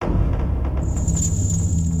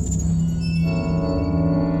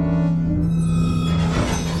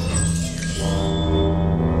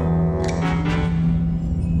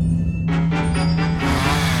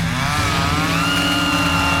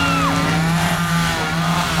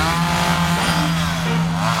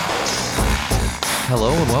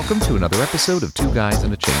Hello and welcome to another episode of Two Guys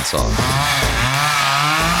and a Chainsaw.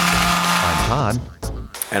 I'm Todd.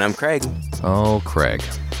 And I'm Craig. Oh, Craig.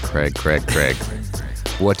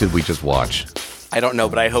 What did we just watch? I don't know,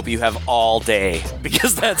 but I hope you have all day,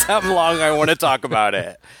 because that's how long I want to talk about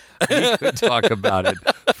it. We could talk about it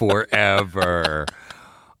forever.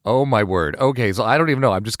 Oh, my word. Okay, so I don't even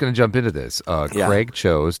know. I'm just going to jump into this. Craig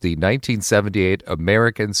chose the 1978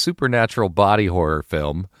 American supernatural body horror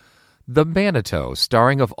film, The Manitou,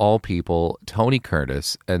 starring of all people, Tony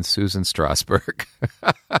Curtis and Susan Strasberg.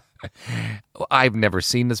 I've never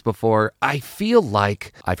seen this before. I feel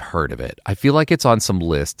like I've heard of it. I feel like it's on some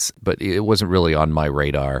lists, but it wasn't really on my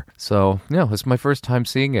radar. So, it's my first time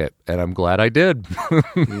seeing it, and I'm glad I did.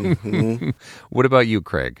 Mm-hmm. What about you,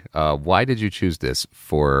 Craig? Why did you choose this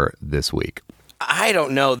for this week? I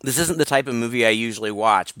don't know. This isn't the type of movie I usually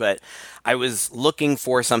watch, but I was looking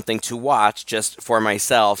for something to watch just for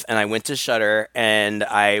myself, and I went to Shudder, and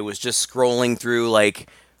I was just scrolling through,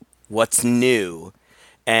 what's new.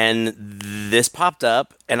 And this popped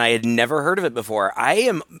up, and I had never heard of it before. I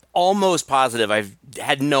am almost positive I've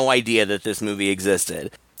had no idea that this movie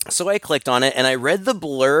existed. So I clicked on it, and I read the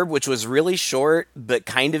blurb, which was really short, but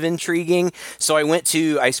kind of intriguing. So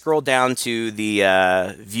I scrolled down to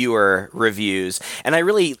the viewer reviews, and I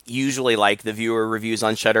really usually like the viewer reviews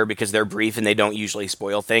on Shudder because they're brief and they don't usually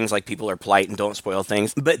spoil things. Like, people are polite and don't spoil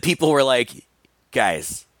things. But people were like,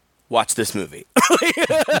 guys, watch this movie.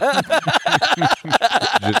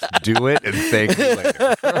 Just do it and thank you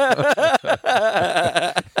later.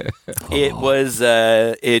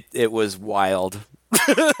 It was wild.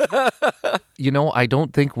 I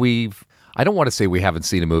don't want to say we haven't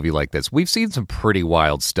seen a movie like this. We've seen some pretty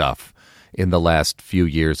wild stuff in the last few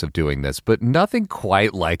years of doing this, but nothing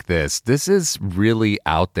quite like this. This is really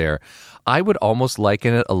out there. I would almost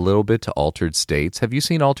liken it a little bit to Altered States. Have you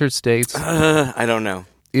seen Altered States? I don't know.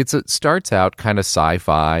 It starts out kind of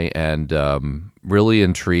sci-fi and really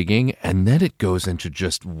intriguing, and then it goes into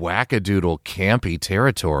just wackadoodle campy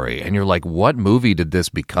territory, and you're like, what movie did this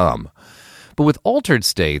become? But with Altered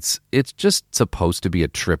States, it's just supposed to be a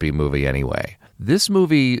trippy movie anyway. This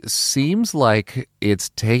movie seems like it's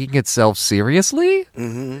taking itself seriously,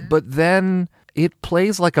 but then it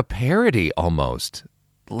plays like a parody almost.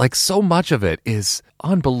 Like, so much of it is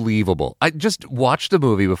unbelievable. I just watch the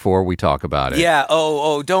movie before we talk about it. Yeah.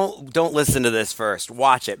 Don't listen to this first.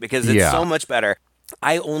 Watch it, because it's so much better.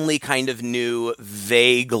 I only kind of knew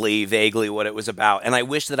vaguely what it was about, and I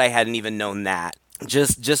wish that I hadn't even known that.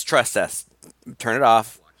 Just trust us. Turn it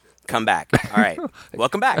off. Come back. All right.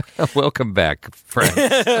 Welcome back. Welcome back, friends.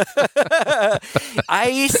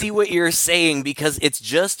 I see what you're saying, because it's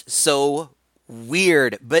just so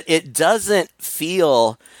weird, but it doesn't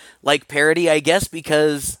feel like parody, I guess,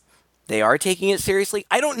 because they are taking it seriously.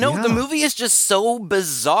 I don't know. Yeah. The movie is just so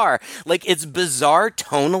bizarre. Like, it's bizarre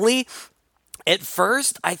tonally. At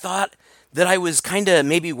first, I thought that I was kind of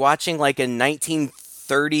maybe watching like a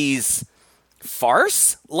 1930s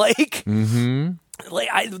farce.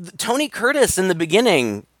 Tony Curtis in the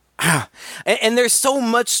beginning. And there's so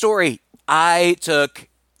much story. I took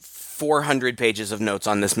 400 pages of notes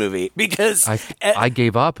on this movie because I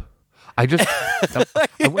gave up. I went to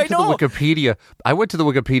the Wikipedia. I went to the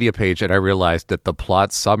Wikipedia page and I realized that the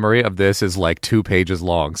plot summary of this is like 2 pages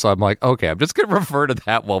long. So I'm like, okay, I'm just going to refer to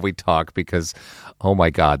that while we talk, because, oh my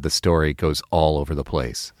God, the story goes all over the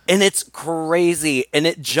place. And it's crazy, and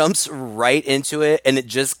it jumps right into it, and it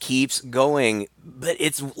just keeps going. But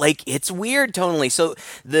it's weird tonally. So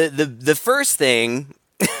the first thing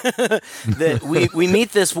that we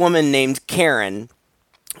meet this woman named Karen,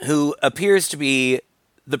 who appears to be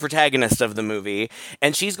the protagonist of the movie,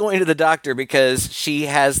 and she's going to the doctor because she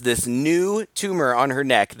has this new tumor on her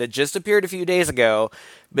neck that just appeared a few days ago,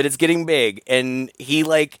 but it's getting big, and he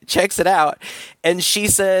checks it out, and she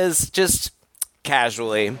says just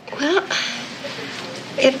casually, well,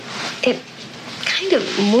 it kind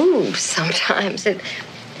of moves sometimes. It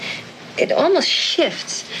almost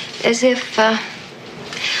shifts, as if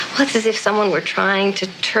it's as if someone were trying to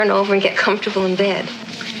turn over and get comfortable in bed.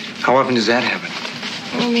 How often does that happen?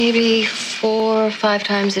 Well, maybe 4 or 5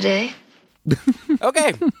 times a day.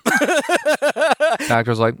 Okay.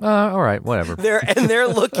 Doctor's like, all right, whatever. They're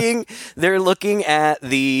looking at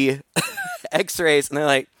the X-rays, and they're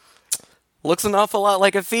like, looks an awful lot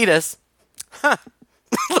like a fetus. Huh.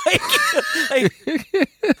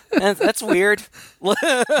 That's weird.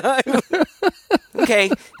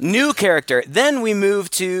 Okay, new character. Then we move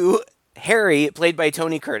to Harry, played by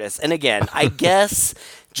Tony Curtis. And again, I guess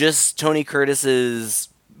just Tony Curtis's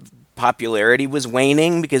popularity was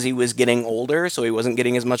waning because he was getting older, so he wasn't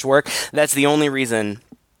getting as much work. That's the only reason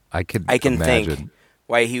I can think.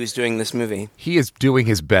 why he was doing this movie. He is doing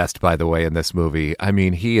his best, by the way, in this movie. I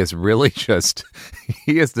mean, he is really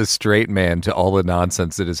he is the straight man to all the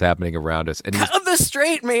nonsense that is happening around us. And he's The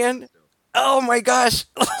straight man. Oh my gosh.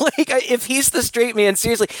 If he's the straight man,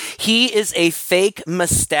 seriously, he is a fake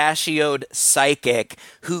mustachioed psychic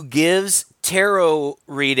who gives tarot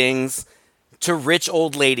readings to rich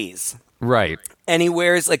old ladies. right. And he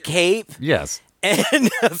wears a cape Yes. and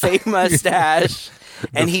a fake mustache.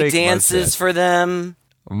 And he fake dances mustache. for them.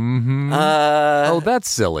 Mm-hmm. Oh, that's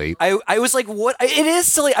silly. I was like, what? It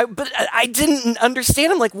is silly, but I didn't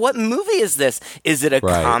understand. I'm like, what movie is this? Is it a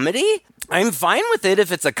Right. comedy? I'm fine with it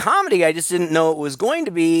if it's a comedy. I just didn't know it was going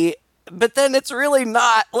to be. But then it's really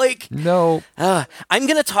not. Like, No. I'm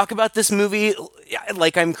going to talk about this movie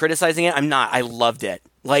like I'm criticizing it. I'm not. I loved it.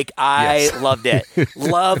 Like, I Yes. loved it.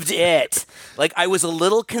 Loved it. Like, I was a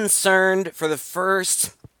little concerned for the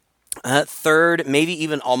first... third, maybe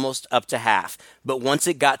even almost up to half. But once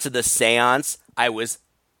it got to the seance, I was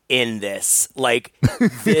in this. Like,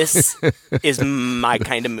 this is my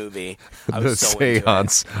kind of movie. I The was so into it.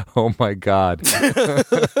 seance. Oh my God.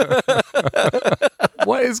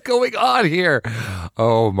 What is going on here?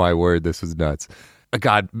 Oh my word, this is nuts.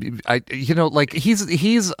 God,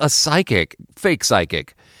 he's a psychic, fake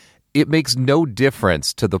psychic. It makes no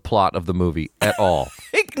difference to the plot of the movie at all.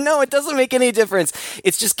 No, it doesn't make any difference.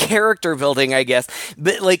 It's just character building, I guess.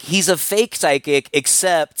 But, like, he's a fake psychic,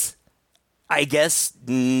 except, I guess,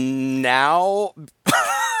 now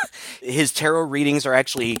his tarot readings are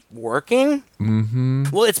actually working. Mm-hmm.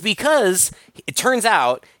 Well, it's because it turns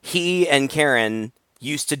out he and Karen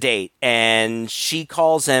used to date, and she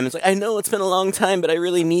calls him. It's like, I know it's been a long time, but I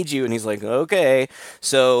really need you. And he's like, okay.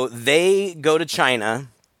 So they go to China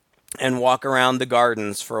and walk around the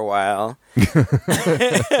gardens for a while.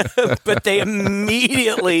 But they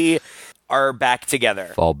immediately are back together.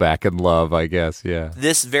 Fall back in love, I guess, yeah.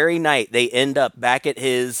 This very night, they end up back at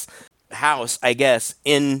his house, I guess,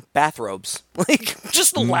 in bathrobes. Like,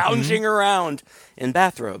 just lounging around in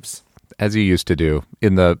bathrobes. As you used to do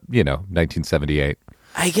in the, 1978.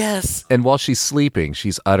 I guess. And while she's sleeping,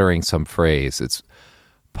 she's uttering some phrase. It's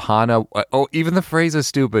Pana. Oh, even the phrase is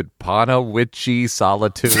stupid. Pana witchy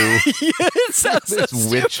solitude. It sounds so There's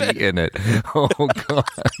witchy stupid. in it. Oh God.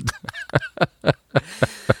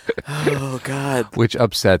 Oh, God. Which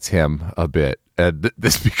upsets him a bit.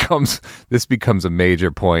 This becomes a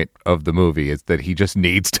major point of the movie, is that he just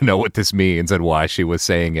needs to know what this means and why she was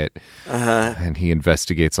saying it. And he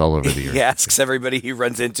investigates all over the earth. He asks everybody he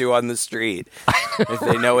runs into on the street if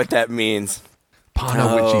they know what that means.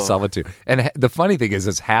 Pana witchy solitude. And the funny thing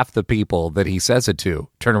is half the people that he says it to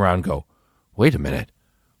turn around and go, wait a minute,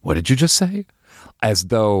 what did you just say? As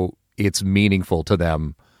though it's meaningful to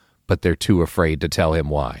them, but they're too afraid to tell him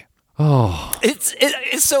why. Oh,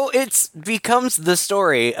 So it becomes the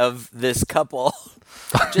story of this couple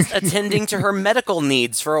just attending to her medical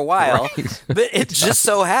needs for a while. Right. But it just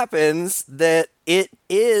so happens that it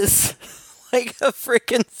is like a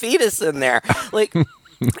freaking fetus in there. Like,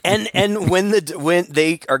 and when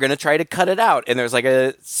they are going to try to cut it out, and there's like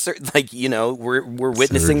we're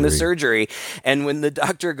witnessing the surgery, and when the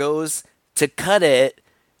doctor goes to cut it,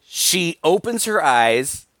 she opens her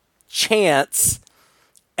eyes, chants,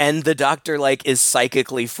 and the doctor is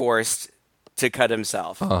psychically forced to cut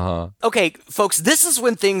himself. Okay, folks, this is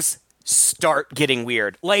when things start getting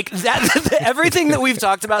weird. Like that, everything that we've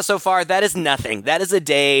talked about so far, that is nothing. That is a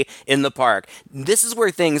day in the park. This is where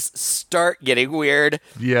things start getting weird.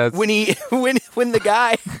 Yes. When the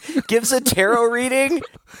guy gives a tarot reading.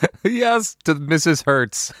 Yes, to Mrs.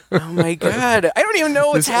 Hertz. Oh my God. I don't even know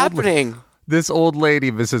what's happening. This old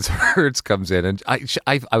lady, Mrs. Hertz, comes in, and I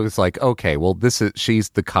was like, okay, well, she's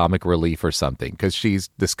the comic relief or something, because she's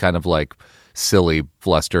this kind of silly,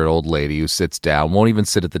 flustered old lady who sits down, won't even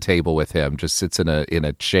sit at the table with him, just sits in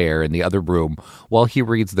a chair in the other room while he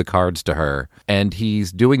reads the cards to her. And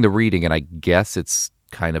he's doing the reading, and I guess it's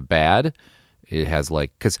kind of bad. It has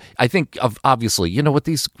because I think obviously, with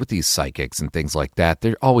these psychics and things like that,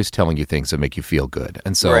 they're always telling you things that make you feel good.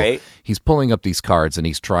 And so He's pulling up these cards and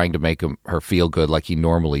he's trying to make her feel good like he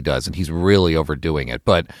normally does. And he's really overdoing it.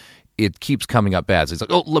 But it keeps coming up bad. So he's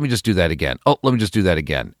like, oh, let me just do that again. Oh, let me just do that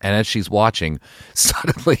again. And as she's watching,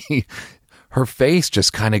 suddenly her face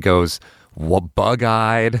just kind of goes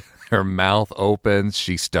bug-eyed. Her mouth opens.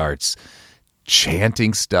 She starts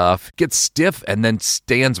chanting stuff, gets stiff, and then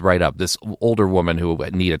stands right up. This older woman who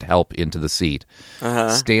needed help into the seat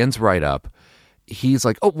stands right up. He's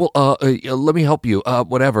like, oh, well, let me help you,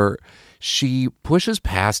 whatever. She pushes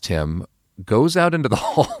past him, goes out into the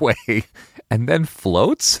hallway, and then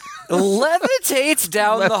floats. Levitates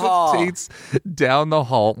down the hall. Levitates down the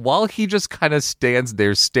hall while he just kind of stands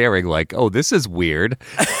there staring like, oh, this is weird,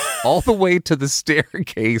 all the way to the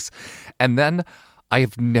staircase. And then I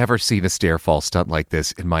have never seen a stair fall stunt like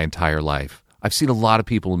this in my entire life. I've seen a lot of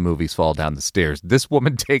people in movies fall down the stairs. This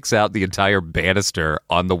woman takes out the entire banister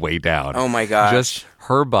on the way down. Oh, my gosh. Just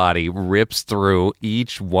her body rips through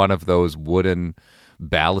each one of those wooden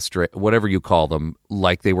balustrade, whatever you call them,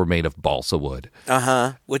 like they were made of balsa wood.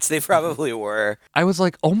 Which they probably were. I was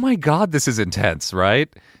like, oh my God, this is intense, right?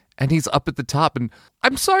 And he's up at the top, and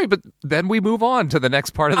I'm sorry, but then we move on to the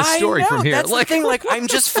next part of the story from here. That's the thing. Like, I'm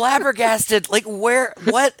just flabbergasted. Like, what?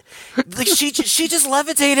 Like, she just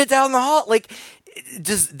levitated down the hall. Like,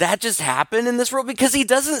 does that just happen in this world? Because he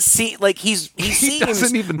doesn't see, like, he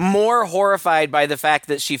seems even more horrified by the fact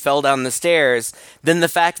that she fell down the stairs than the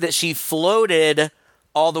fact that she floated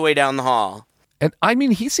all the way down the hall. And I mean,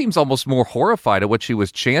 he seems almost more horrified at what she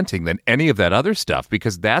was chanting than any of that other stuff,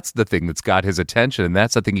 because that's the thing that's got his attention, and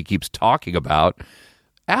that's the thing he keeps talking about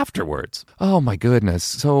afterwards. Oh, my goodness.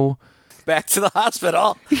 So back to the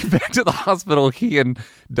hospital. Back to the hospital. He and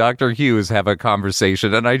Dr. Hughes have a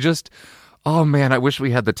conversation, and oh man, I wish we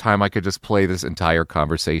had the time I could just play this entire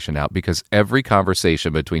conversation out, because every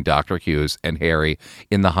conversation between Dr. Hughes and Harry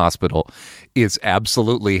in the hospital is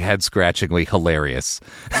absolutely head-scratchingly hilarious.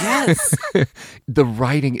 Yes. The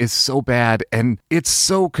writing is so bad, and it's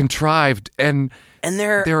so contrived, and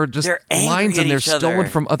there are just lines, and they're stolen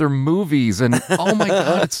from other movies, and oh my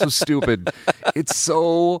God, it's so stupid. It's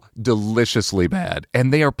so deliciously bad,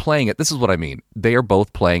 and they are playing it. This is what I mean. They are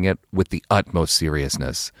both playing it with the utmost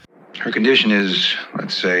seriousness. Her condition is,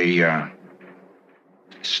 let's say,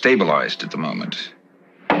 stabilized at the moment.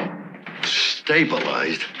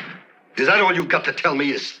 Stabilized? Is that all you've got to tell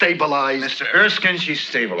me is stabilized? Mr. Erskine, she's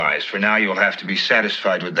stabilized. For now, you'll have to be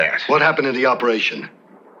satisfied with that. What happened in the operation?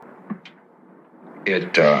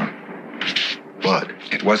 What?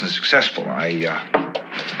 It wasn't successful.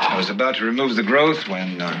 I was about to remove the growth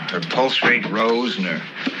when her pulse rate rose and her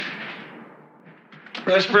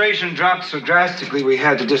respiration dropped so drastically we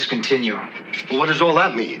had to discontinue. Well, what does all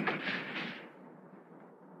that mean?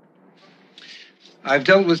 I've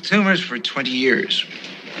dealt with tumors for 20 years.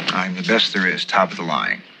 I'm the best there is, top of the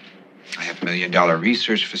line. I have $1 million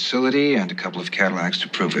research facility and a couple of Cadillacs to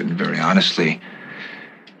prove it. And very honestly,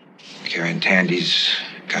 Karen Tandy's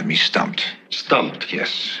got me stumped. Stumped?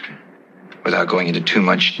 Yes. Without going into too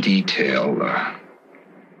much detail,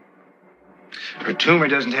 her tumor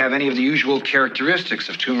doesn't have any of the usual characteristics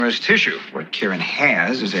of tumorous tissue. What Karen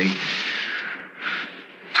has is a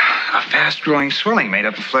fast-growing swelling made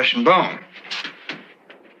up of flesh and bone.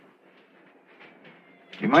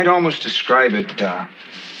 You might almost describe it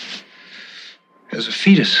as a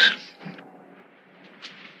fetus.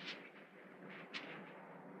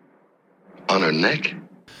 On her neck?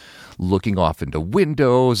 Looking off into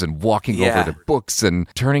windows and walking over to books and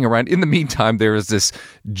turning around. In the meantime, there is this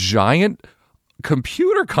giant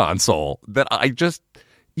computer console that I just,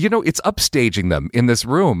 it's upstaging them in this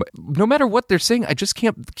room. No matter what they're saying, I just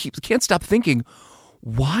can't stop thinking,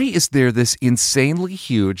 why is there this insanely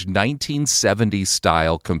huge 1970s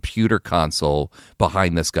style computer console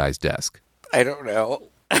behind this guy's desk? I don't know.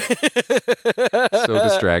 So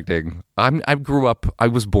distracting. I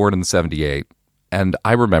was born in 1978. And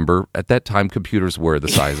I remember at that time computers were the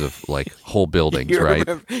size of like whole buildings, right?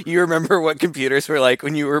 You remember what computers were like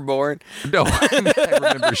when you were born? No, I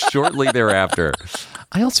remember shortly thereafter.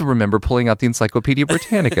 I also remember pulling out the Encyclopedia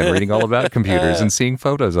Britannica and reading all about computers and seeing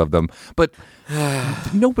photos of them. But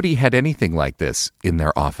nobody had anything like this in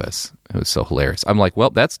their office. It was so hilarious. I'm like, well,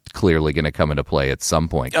 that's clearly going to come into play at some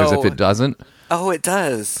point, because if it doesn't... Oh, it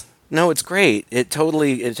does. No, it's great. It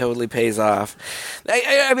totally pays off.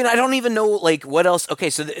 I mean, I don't even know, like, what else. Okay,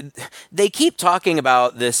 so they keep talking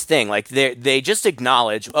about this thing. Like, they just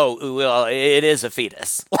acknowledge, oh, well, it is a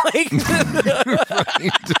fetus. Like,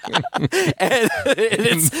 and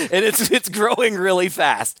it's growing really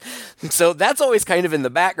fast. So that's always kind of in the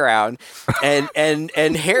background. And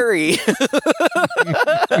Harry,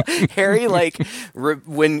 like,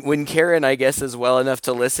 when Karen, I guess, is well enough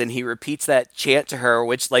to listen, he repeats that chant to her,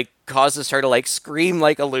 which, like, causes her to like scream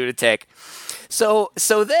like a lunatic. So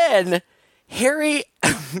then Harry,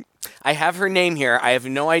 I have her name here. I have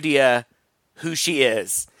no idea who she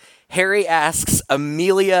is. Harry asks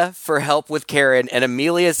Amelia for help with Karen, and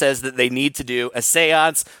Amelia says that they need to do a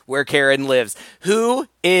seance where Karen lives. Who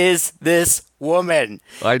is this woman?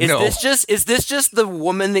 I know. Is this just the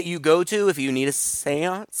woman that you go to if you need a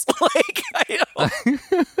seance? Like,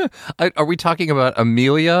 Are we talking about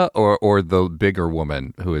Amelia or the bigger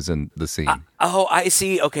woman who is in the scene? Oh, I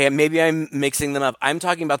see. Okay, maybe I'm mixing them up. I'm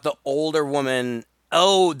talking about the older woman.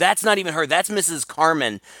 Oh, that's not even her. That's Mrs.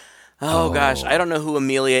 Carmen. Oh, gosh. I don't know who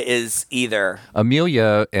Amelia is either.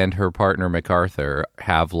 Amelia and her partner MacArthur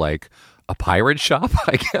have like a pirate shop,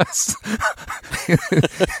 I guess.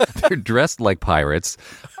 They're dressed like pirates.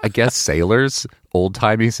 I guess sailors,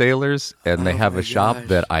 old-timey sailors. And they have a shop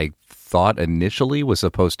that I thought initially was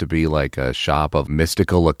supposed to be like a shop of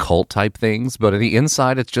mystical occult type things, but on the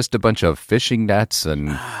inside it's just a bunch of fishing nets and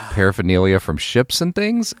paraphernalia from ships and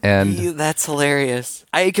things. And that's hilarious.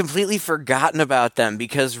 I had completely forgotten about them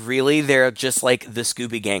because really they're just like the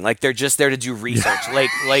Scooby Gang. Like they're just there to do research.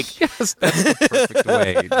 like yes, that's the perfect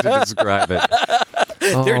way to describe it.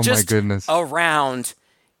 They're Oh just my goodness. around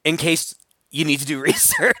in case you need to do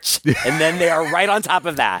research, and then they are right on top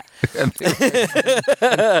of that.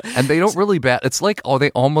 And they don't really bat. It's like, they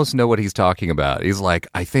almost know what he's talking about. He's like,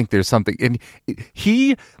 I think there's something. And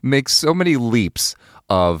he makes so many leaps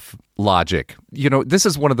of logic. You know, this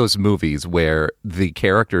is one of those movies where the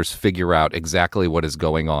characters figure out exactly what is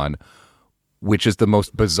going on, which is the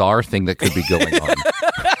most bizarre thing that could be going on.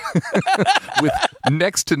 With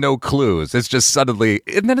next to no clues. It's just suddenly,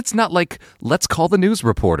 and then it's not like, let's call the news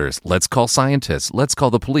reporters, let's call scientists, let's call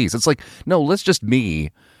the police. It's like, no, let's just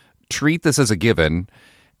treat this as a given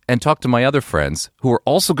and talk to my other friends who are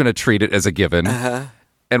also going to treat it as a given.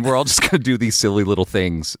 And we're all just going to do these silly little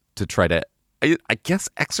things to try to, I guess,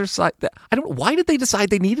 exercise that. Why did they decide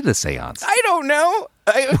they needed a seance? I don't know.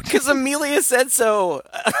 Because Amelia said so.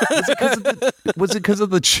 Was it because of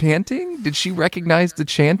the chanting? Did she recognize the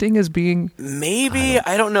chanting as being? Maybe.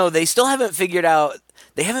 I don't know. They still haven't figured out.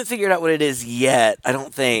 They haven't figured out what it is yet, I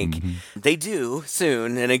don't think. Mm-hmm. They do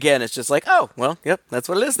soon. And again, it's just like, oh, well, yep, that's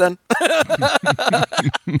what it is then.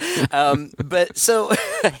 But so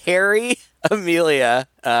Harry, Amelia,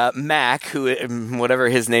 Mac, who, whatever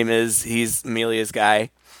his name is, he's Amelia's guy,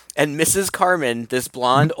 and Mrs. Carmen, this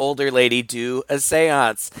blonde older lady, do a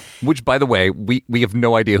seance. Which, by the way, we have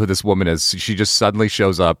no idea who this woman is. She just suddenly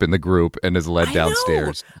shows up in the group and is led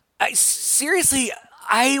downstairs. Seriously,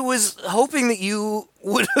 I was hoping that you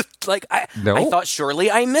would I No? thought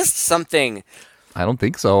surely I missed something. I don't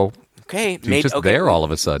think so. Okay, He's just there all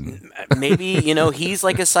of a sudden. Maybe, he's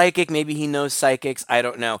like a psychic. Maybe he knows psychics. I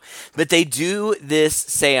don't know. But they do this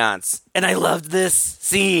seance, and I loved this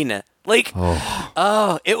scene.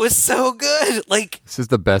 It was so good. This is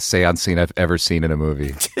the best seance scene I've ever seen in a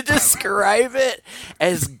movie. To describe it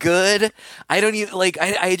as good, I don't even,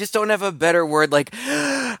 I just don't have a better word.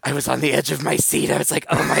 I was on the edge of my seat. I was like,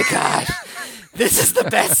 oh my gosh, this is the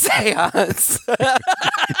best seance.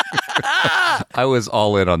 I was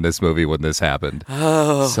all in on this movie when this happened.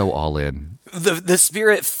 Oh. So all in. The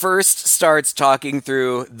spirit first starts talking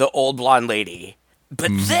through the old blonde lady. But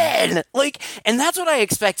then, and that's what I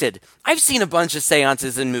expected. I've seen a bunch of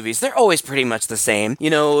seances in movies. They're always pretty much the same.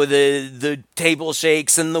 The table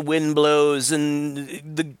shakes and the wind blows and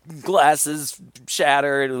the glasses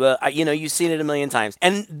shattered. You've seen it a million times.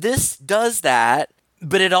 And this does that,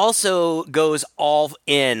 but it also goes all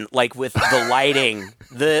in, with the lighting.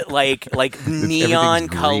 The neon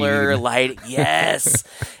color light, yes,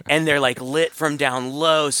 and they're lit from down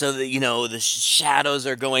low, so that the shadows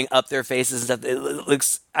are going up their faces and stuff. It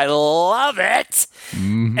looks, I love it.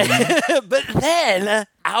 Mm-hmm. But then,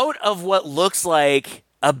 out of what looks like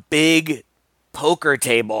a big poker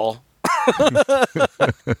table,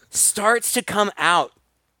 starts to come out.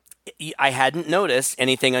 I hadn't noticed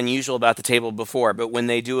anything unusual about the table before, but when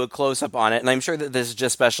they do a close-up on it, and I'm sure that this is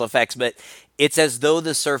just special effects, but it's as though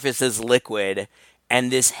the surface is liquid,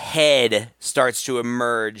 and this head starts to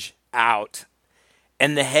emerge out.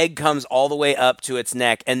 And the head comes all the way up to its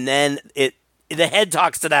neck, and then the head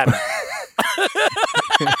talks to them.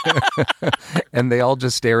 And they all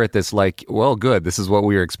just stare at this well, good, this is what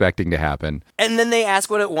we were expecting to happen. And then they ask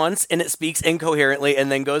what it wants, and it speaks incoherently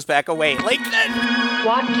and then goes back away.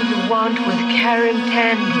 What do you want with Karen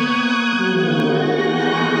Tandy?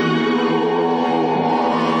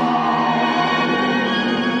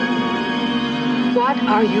 What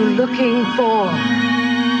are you looking for?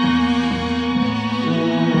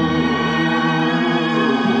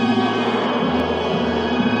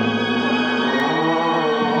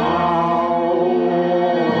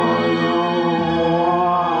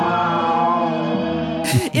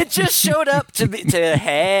 It just showed up to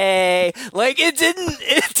hey, it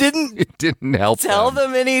didn't help tell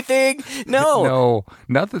them anything. No,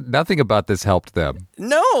 nothing about this helped them.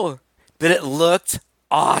 No, but it looked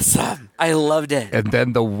awesome. I loved it. And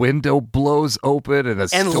then the window blows open and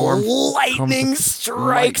storm lightning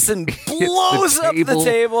strikes and blows up the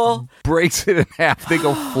table. Breaks it in half. They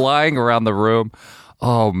go flying around the room.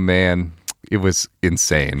 Oh, man. It was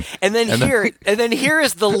insane. And then here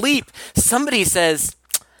is the leap. Somebody says,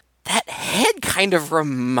 that head kind of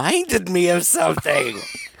reminded me of something.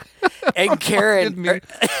 And Karen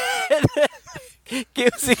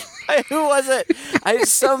gives me, who was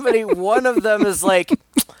it? One of them is like,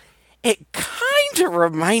 it kind of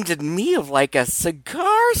reminded me of like a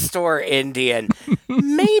cigar store Indian.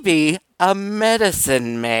 Maybe a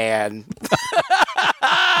medicine man.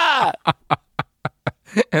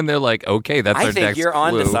 And they're like, okay, that's our next clue. I think you're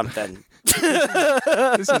onto something.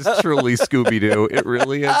 This is truly Scooby-Doo. It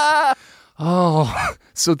really is. Oh,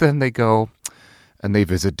 so then they go and they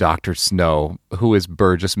visit Dr. Snow, who is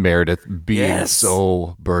Burgess Meredith, being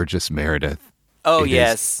so Burgess Meredith. Oh,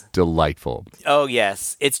 yes. Delightful. Oh,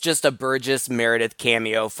 yes. It's just a Burgess Meredith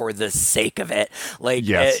cameo for the sake of it. Like,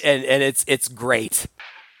 yes. And it's great.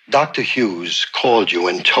 Dr. Hughes called you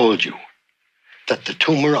and told you that the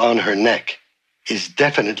tumor on her neck is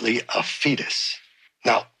definitely a fetus.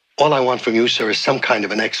 Now, all I want from you, sir, is some kind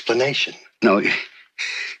of an explanation. No,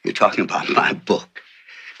 you're talking about my book.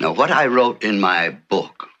 Now, what I wrote in my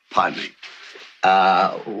book, pardon me,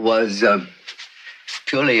 was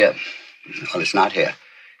purely a... Well, it's not here.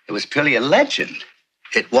 It was purely a legend.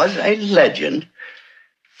 It was a legend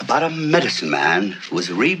about a medicine man who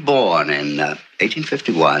was reborn in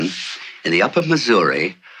 1851 in the upper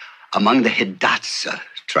Missouri among the Hidatsa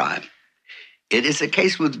tribe. It is a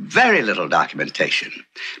case with very little documentation,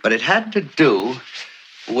 but it had to do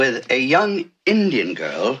with a young Indian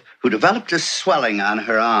girl who developed a swelling on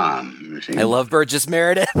her arm. I love Burgess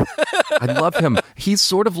Meredith. I love him. He's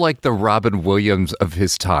sort of like the Robin Williams of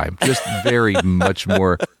his time, just very much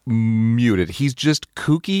more muted. He's just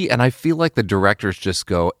kooky, and I feel like the directors just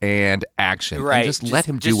go, and action. Right. And just let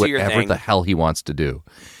him do whatever the hell he wants to do.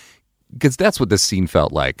 Because that's what this scene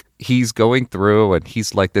felt like. He's going through, and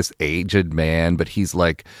he's like this aged man, but he's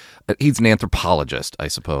an anthropologist, I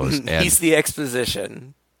suppose. And he's the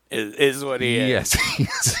exposition, is what he is.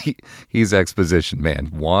 Yes, he's exposition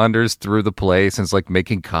man. Wanders through the place and is like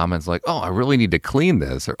making comments like, oh, I really need to clean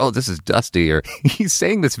this, or oh, this is dusty, or he's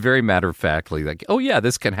saying this very matter-of-factly, like, oh yeah,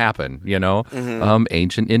 this can happen, you know? Mm-hmm.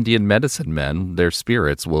 Ancient Indian medicine men, their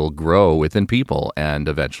spirits will grow within people and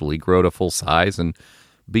eventually grow to full size and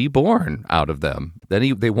be born out of them.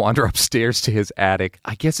 Then they wander upstairs to his attic.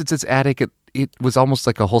 I guess it's his attic. It was almost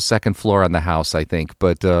like a whole second floor on the house, I think.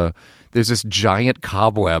 But there's this giant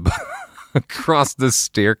cobweb across the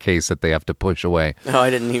staircase that they have to push away. Oh, I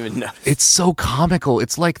didn't even know. It's so comical.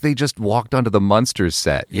 It's like they just walked onto the Munsters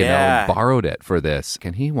set, you know, and borrowed it for this.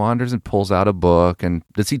 And he wanders and pulls out a book. And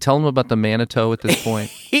does he tell him about the Manitou at this point?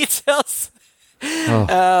 He tells...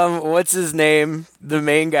 what's his name? The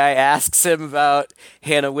main guy asks him about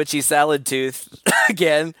Hannah Witchy Salad Tooth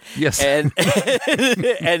again. Yes. And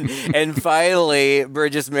finally,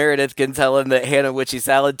 Burgess Meredith can tell him that Hannah Witchy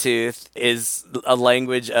Salad Tooth is a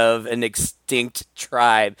language of an extinct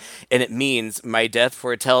tribe, and it means my death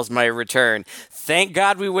foretells my return. Thank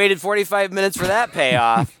God we waited 45 minutes for that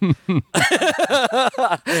payoff.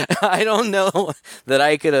 I don't know that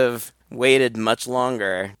I could have waited much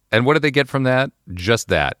longer. And what did they get from that? Just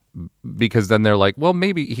that. Because then they're like, well,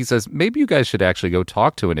 maybe, he says, maybe you guys should actually go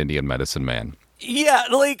talk to an Indian medicine man. Yeah,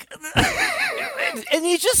 like, and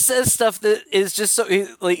he just says stuff that is just so,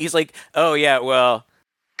 he's like, oh yeah, well.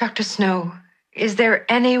 Dr. Snow, is there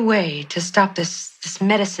any way to stop this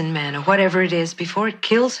medicine man or whatever it is before it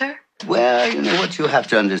kills her? Well, you know, what you have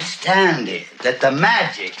to understand is that the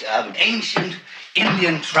magic of ancient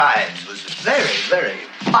Indian tribes was very, very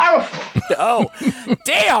powerful. Oh,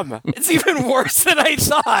 damn! It's even worse than I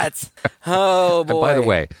thought. Oh boy! And by the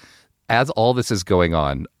way, as all this is going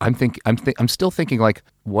on, I'm still thinking like,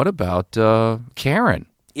 what about Karen?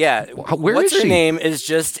 Yeah, what's her name is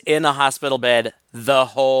just in a hospital bed the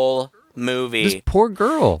whole movie. This poor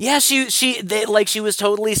girl. Yeah, she was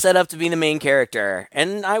totally set up to be the main character,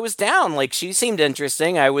 and I was down. Like, she seemed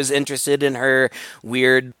interesting. I was interested in her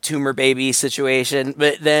weird tumor baby situation,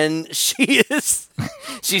 but then she's just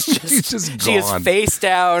she is face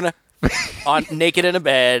down naked in a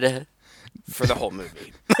bed for the whole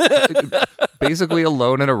movie. Basically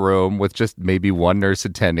alone in a room with just maybe one nurse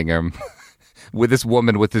attending him. With this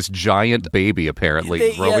woman with this giant baby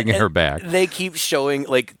apparently growing in her back. They keep showing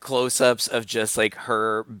like close-ups of just like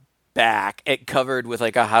her back, covered with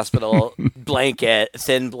like a hospital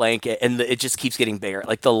thin blanket, and it just keeps getting bigger.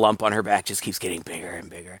 Like the lump on her back just keeps getting bigger and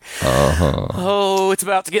bigger. Uh-huh. Oh, it's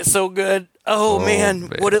about to get so good. Oh man,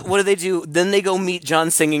 what do they do? Then they go meet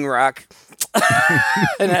John Singing Rock,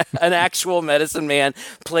 an actual medicine man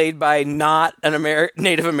played by not an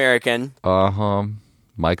Native American.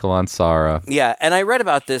 Michael Ansara. Yeah, and I read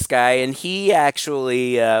about this guy, and he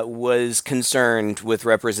actually was concerned with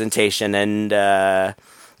representation, and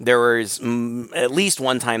there was at least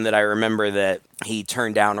one time that I remember that he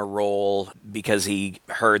turned down a role because he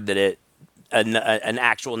heard that an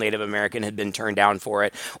actual Native American had been turned down for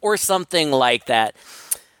it, or something like that.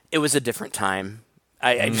 It was a different time.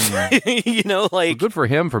 Well, good for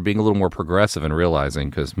him for being a little more progressive and realizing,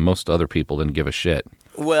 because most other people didn't give a shit.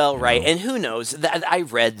 Well, right, and who knows? I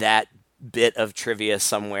read that bit of trivia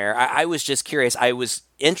somewhere. I was just curious. I was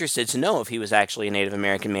interested to know if he was actually a Native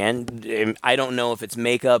American man. I don't know if it's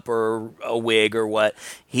makeup or a wig or what.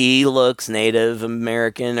 He looks Native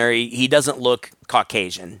American, or he doesn't look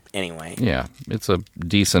Caucasian anyway. Yeah, it's a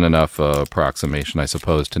decent enough approximation, I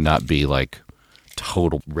suppose, to not be like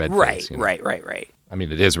total red face. Right. I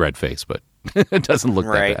mean, it is red face, but it doesn't look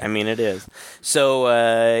that bad. I mean, it is.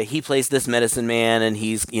 So he plays this medicine man, and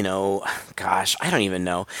he's, gosh, I don't even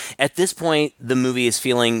know. At this point, the movie is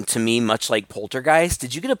feeling to me much like Poltergeist.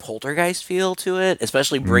 Did you get a Poltergeist feel to it?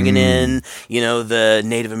 Especially bringing in, the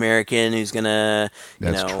Native American who's going to,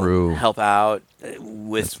 help out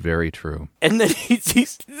with. That's very true. And then he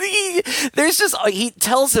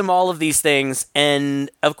tells him all of these things, and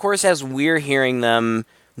of course, as we're hearing them,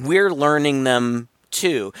 we're learning them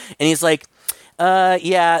too. And he's like,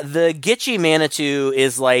 the Gitchy Manitou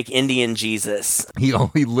is like Indian Jesus. He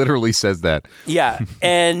literally says that. Yeah,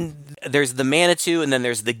 and there's the Manitou, and then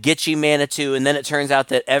there's the Gitchy Manitou, and then it turns out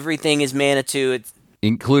that everything is Manitou. It's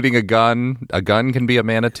including a gun. A gun can be a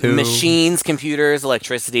Manitou. Machines, computers,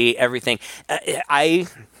 electricity, everything. I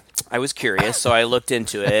was curious, so I looked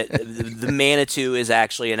into it. The Manitou is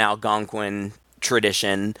actually an Algonquin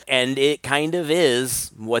tradition, and it kind of is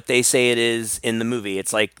what they say it is in the movie.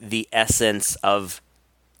 It's like the essence of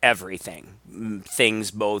everything, things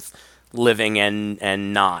both living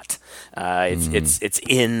and not. It's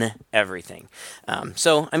in everything.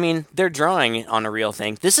 So I mean, they're drawing on a real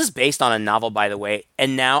thing. This is based on a novel, by the way,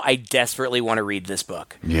 and now I desperately want to read this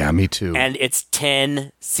book. Yeah, me too. And it's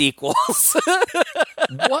 10 sequels.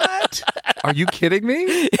 What? Are you kidding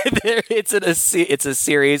me? It's a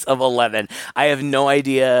series of 11. I have no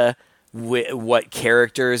idea what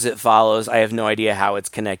characters it follows. I have no idea how it's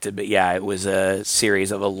connected, but yeah, it was a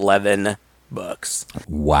series of 11 books.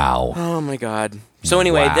 Wow. Oh my God. So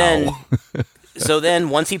anyway, then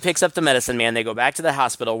once he picks up the medicine man, they go back to the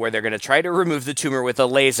hospital where they're going to try to remove the tumor with a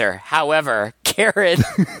laser. However, Karen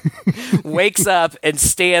wakes up and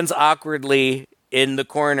stands awkwardly in the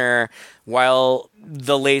corner while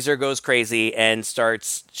the laser goes crazy and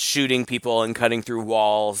starts shooting people and cutting through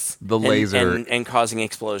walls. The laser and causing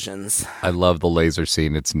explosions. I love the laser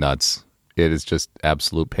scene. It's nuts. It is just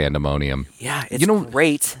absolute pandemonium. Yeah, it's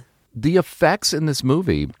great. The effects in this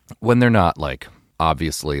movie, when they're not like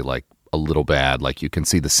obviously like a little bad, like you can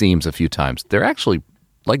see the seams a few times, they're actually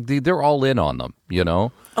like they're all in on them,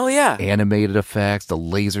 Oh yeah, animated effects, the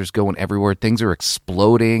lasers going everywhere, things are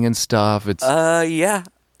exploding and stuff. It's yeah.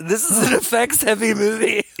 This is an effects-heavy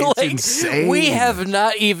movie. It's insane. We have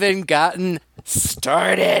not even gotten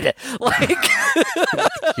started.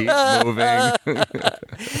 Keep moving.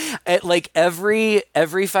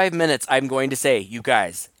 Every 5 minutes, I'm going to say, you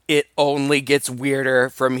guys, it only gets weirder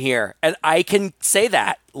from here. And I can say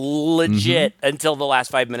that legit until the last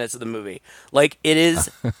 5 minutes of the movie. Like, it is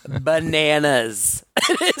bananas.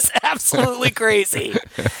 It is absolutely crazy.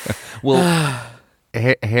 Well,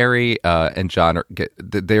 Harry and John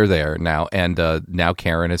they're there now, and now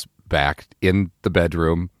Karen is back in the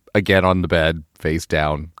bedroom again on the bed, face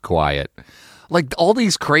down, quiet. Like all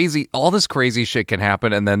this crazy shit can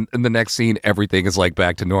happen, and then in the next scene, everything is like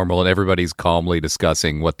back to normal, and everybody's calmly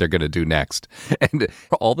discussing what they're going to do next. And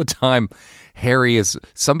all the time,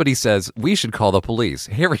 somebody says, we should call the police.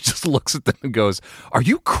 Harry just looks at them and goes, are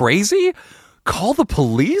you crazy? Call the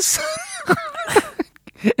police?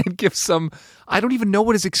 And gives some, I don't even know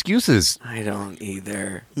what his excuse is. I don't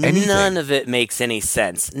either. Anything. None of it makes any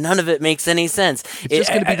sense. It's just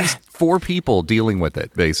going to be these 4 people dealing with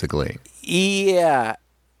it, basically. Yeah.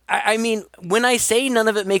 I mean, when I say none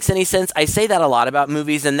of it makes any sense, I say that a lot about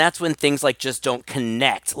movies, and that's when things like just don't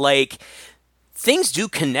connect. Like, things do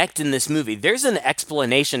connect in this movie. There's an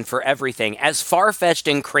explanation for everything. As far-fetched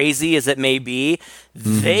and crazy as it may be,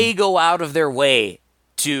 they go out of their way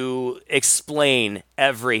to explain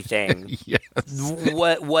everything. Yes.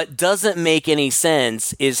 What doesn't make any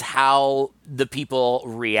sense is how the people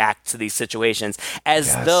react to these situations,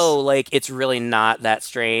 as though like it's really not that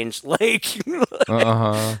strange. Like,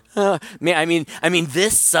 man, I mean,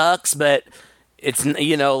 this sucks, but it's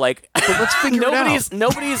like But let's figure it out.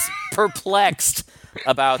 Nobody's perplexed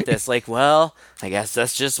about this. Like, well, I guess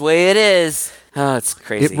that's just the way it is. Oh, it's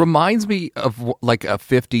crazy. It reminds me of like a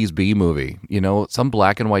 50s B movie, some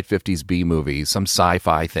black and white 50s B movie, some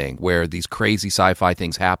sci-fi thing where these crazy sci-fi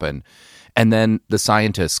things happen. And then the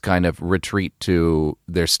scientists kind of retreat to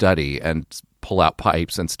their study and pull out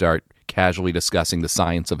pipes and start casually discussing the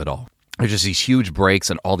science of it all. There's just these huge breaks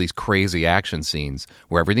and all these crazy action scenes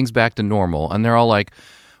where everything's back to normal. And they're all like,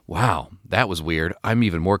 wow, that was weird. I'm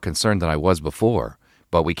even more concerned than I was before.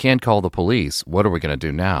 But we can't call the police. What are we going to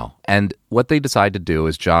do now? And what they decide to do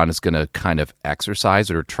is John is going to kind of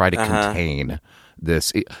exercise or try to contain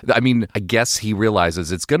this. I mean, I guess he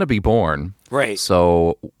realizes it's going to be born. Right.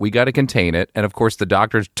 So we got to contain it. And of course, the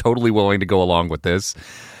doctor's totally willing to go along with this.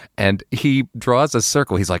 And he draws a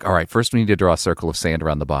circle. He's like, all right, first we need to draw a circle of sand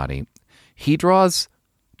around the body. He draws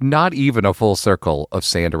not even a full circle of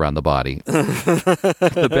sand around the body.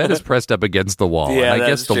 The bed is pressed up against the wall. Yeah, and I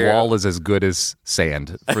guess the true. wall is as good as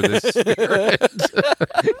sand for this spirit.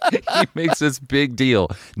 He makes this big deal.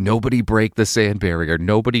 Nobody break the sand barrier.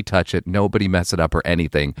 Nobody touch it. Nobody mess it up or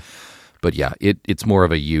anything. But yeah, it's more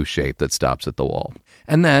of a U shape that stops at the wall.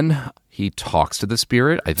 And then he talks to the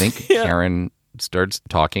spirit. I think Karen starts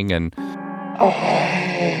talking and...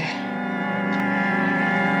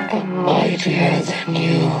 I'm mightier than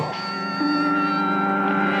you.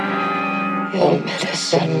 Your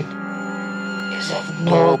medicine is of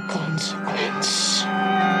no consequence.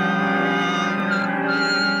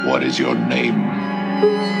 What is your name?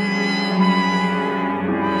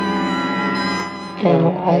 Your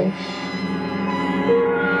wife,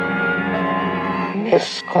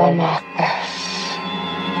 Miss Cormacus.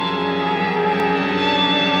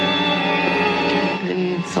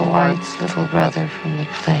 Leave the white's little brother from the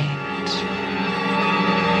plains.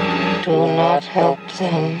 Do not help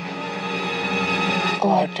them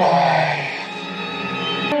or die.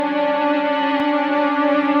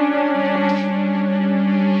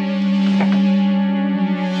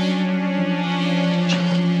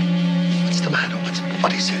 What's the matter?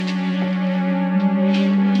 What is it?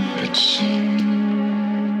 It's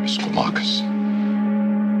Mr. Marcus.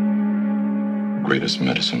 Greatest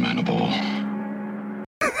medicine man of all.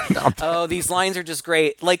 Oh, these lines are just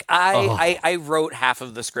great. Like I wrote half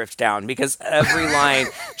of the script down because every line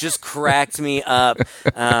just cracked me up.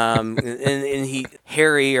 And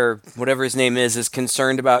Harry or whatever his name is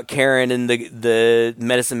concerned about Karen, and the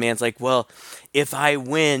medicine man's like, well, if I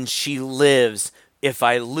win, she lives. If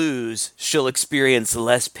I lose, she'll experience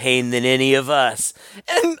less pain than any of us.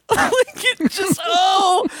 And like it just,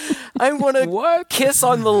 I want to kiss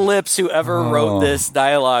on the lips whoever wrote this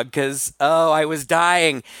dialogue, because, I was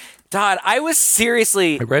dying. Todd, I was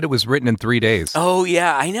seriously... I read it was written in 3 days. Oh,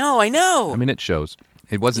 yeah, I know. I mean, it shows.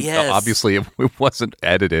 It wasn't, obviously, it wasn't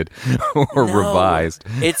edited or revised.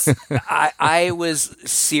 I was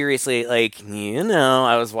seriously like,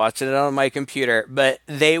 I was watching it on my computer, but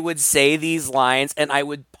they would say these lines and I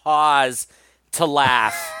would pause to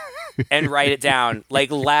laugh and write it down,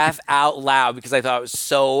 like laugh out loud because I thought it was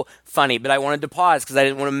so funny, but I wanted to pause because I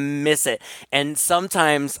didn't want to miss it. And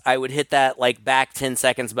sometimes I would hit that like back 10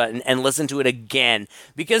 seconds button and listen to it again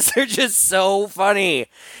because they're just so funny.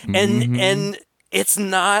 And it's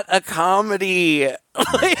not a comedy.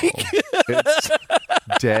 It's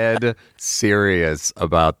dead serious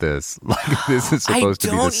about this. Like, this is supposed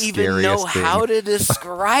to be the scariest thing. I don't even know how to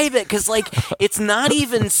describe it, because like it's not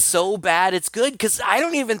even so bad it's good, because I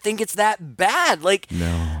don't even think it's that bad. Like,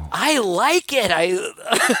 no. I like it.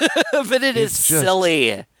 But it's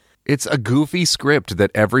silly. It's a goofy script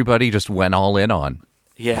that everybody just went all in on.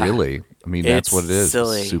 Yeah. Really. I mean, that's what it is.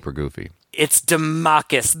 Silly. It's super goofy. It's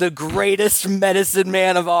Demachus, the greatest medicine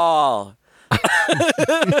man of all.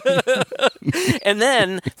 And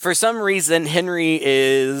then, for some reason, Henry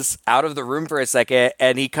is out of the room for a second,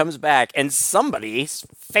 and he comes back, and somebody's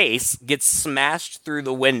face gets smashed through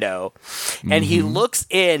the window. And he looks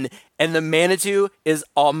in, and the Manitou is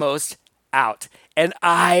almost out. And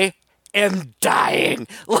I am dying.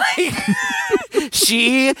 Like,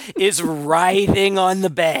 she is writhing on the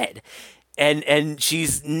bed. And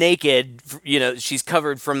she's naked, she's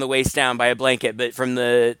covered from the waist down by a blanket, but from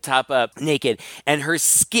the top up, naked. And her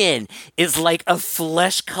skin is like a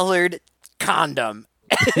flesh-colored condom.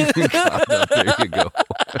 There you go.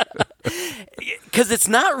 because it's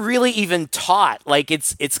not really even taut. Like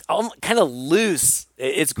it's kind of loose.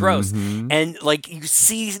 It's gross, and like you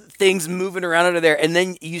see things moving around under there, and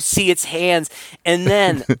then you see its hands, and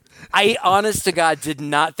then I, honest to God, did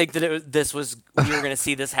not think that we were going to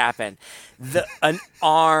see this happen. An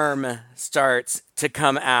arm starts to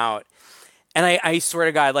come out, and I swear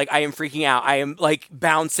to God, like I am freaking out. I am like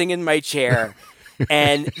bouncing in my chair,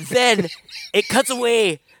 and then it cuts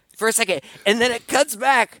away for a second, and then it cuts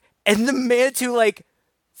back, and the Manitou like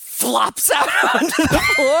flops out onto the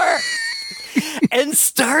floor and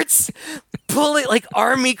starts pulling, like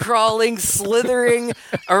army crawling, slithering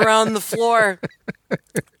around the floor,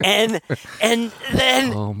 and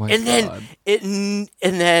then Oh my and then God.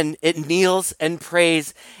 it kneels and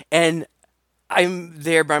prays, and I'm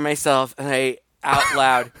there by myself, and I out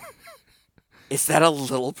loud, "Is that a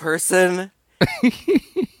little person?"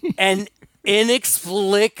 And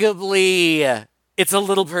inexplicably, it's a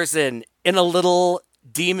little person in a little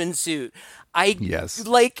demon suit. Yes.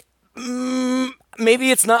 Like,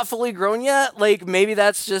 maybe it's not fully grown yet. Like, maybe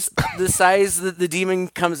that's just the size that the demon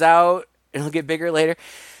comes out, and it'll get bigger later.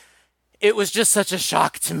 It was just such a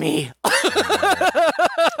shock to me.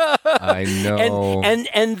 I know.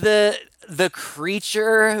 And the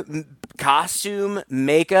creature costume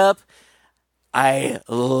makeup, I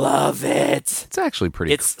love it. It's actually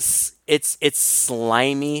pretty It's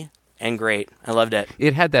slimy and great. I loved it.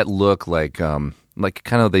 It had that look like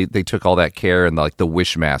kind of they took all that care and like the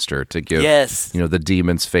Wishmaster to give the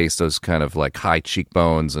demon's face those kind of like high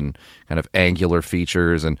cheekbones and kind of angular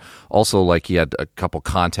features, and also like he had a couple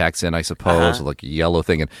contacts in, I suppose, like a yellow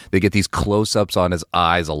thing, and they get these close-ups on his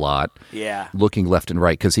eyes a lot, looking left and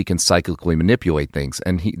right because he can psychically manipulate things,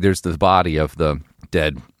 and there's the body of the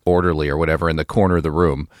dead orderly or whatever in the corner of the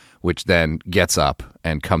room, which then gets up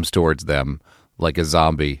and comes towards them like a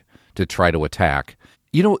zombie to try to attack.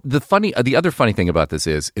 You know, the other funny thing about this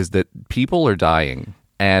is that people are dying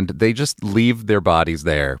and they just leave their bodies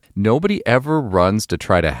there. Nobody ever runs to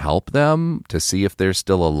try to help them to see if they're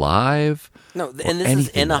still alive. No, and this is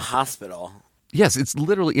in a hospital. Yes, it's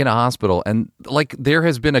literally in a hospital, and like there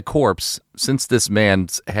has been a corpse since this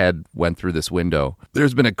man's head went through this window.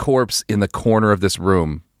 There's been a corpse in the corner of this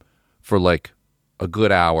room for like a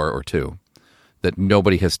good hour or two that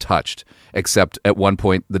nobody has touched, except at one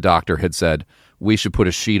point the doctor had said, we should put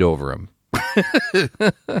a sheet over him.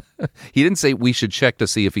 He didn't say we should check to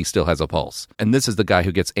see if he still has a pulse. And this is the guy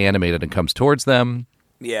who gets animated and comes towards them.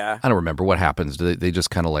 Yeah. I don't remember what happens. They just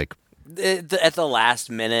kind of like... At the last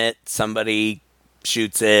minute, somebody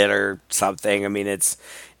shoots it or something. I mean, it's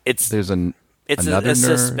There's another a nurse.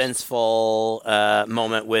 suspenseful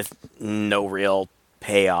moment with no real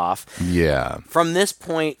payoff. Yeah. From this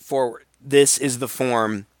point forward, this is the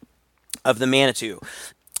form of the Manitou.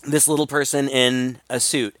 This little person in a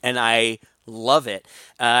suit, and I love it.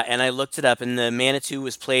 And I looked it up, and the Manitou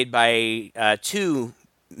was played by two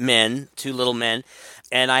little men,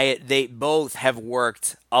 and they both have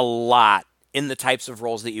worked a lot in the types of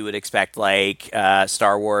roles that you would expect, like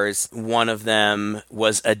Star Wars. One of them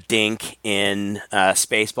was a dink in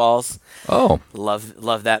Spaceballs. Oh.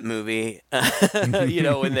 Love that movie. You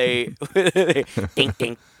know, when they dink,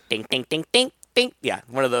 dink, dink, dink, dink, dink. Bing. Yeah,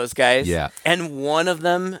 one of those guys. Yeah. And one of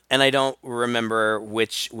them, and I don't remember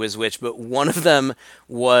which was which, but one of them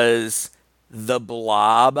was the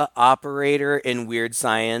blob operator in Weird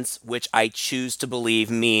Science, which I choose to believe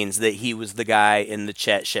means that he was the guy in the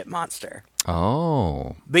Chet Shit Monster.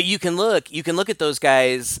 Oh. But you can look at those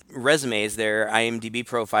guys' resumes, their IMDb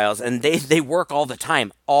profiles, and they work all the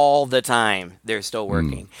time. All the time. They're still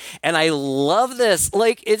working. And I love this.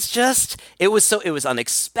 Like, it was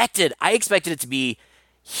unexpected. I expected it to be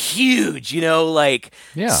huge, like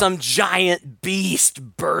some giant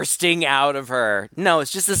beast bursting out of her. No,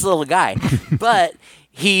 it's just this little guy. But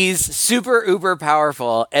he's super uber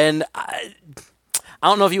powerful, and I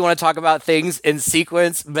don't know if you want to talk about things in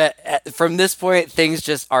sequence, but from this point, things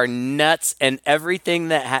just are nuts, and everything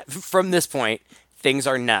that from this point, things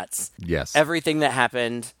are nuts. Yes. Everything that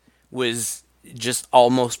happened was just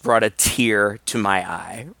almost brought a tear to my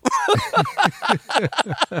eye.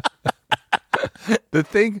 The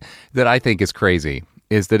thing that I think is crazy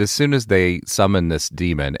is that as soon as they summon this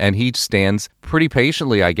demon, and he stands pretty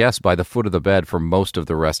patiently, I guess, by the foot of the bed for most of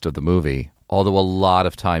the rest of the movie, although a lot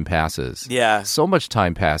of time passes. Yeah. So much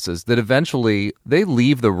time passes that eventually they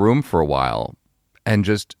leave the room for a while, and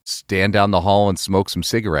just stand down the hall and smoke some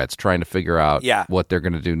cigarettes, trying to figure out what they're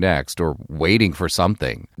going to do next, or waiting for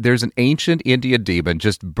something. There's an ancient Indian demon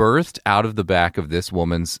just birthed out of the back of this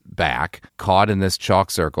woman's back, caught in this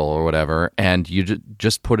chalk circle or whatever, and you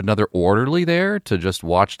just put another orderly there to just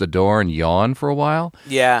watch the door and yawn for a while.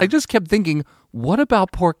 Yeah. I just kept thinking, what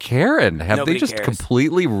about poor Karen? Have Nobody they just cares.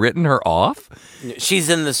 completely written her off? She's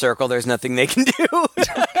in the circle. There's nothing they can do.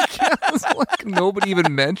 It's like nobody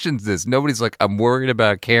even mentions this. Nobody's like, I'm worried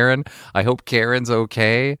about Karen. I hope Karen's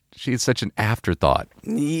okay. She's such an afterthought.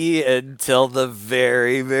 Yeah, until the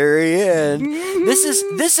very, very end.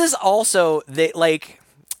 This is also they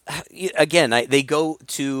they go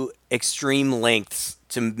to extreme lengths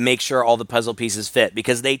to make sure all the puzzle pieces fit,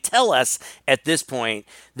 because they tell us at this point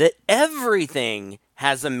that everything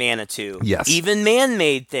has a Manitou. Yes. Even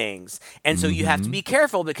man-made things. And so you have to be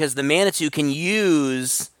careful, because the Manitou can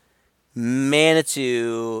use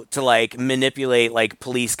Manitou to like manipulate like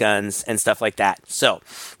police guns and stuff like that. So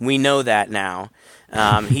we know that now.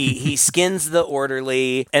 He skins the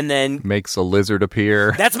orderly and then makes a lizard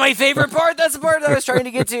appear. That's my favorite part. That's the part that I was trying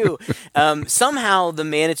to get to. Somehow the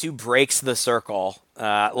Manitou breaks the circle,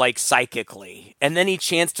 like psychically, and then he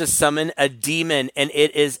chants to summon a demon, and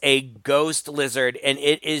it is a ghost lizard, and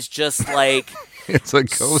it is just like. It's a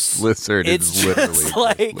ghost lizard. It's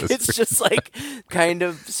literally it's just like kind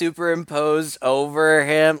of superimposed over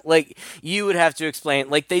him. Like you would have to explain.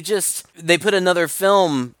 Like they put another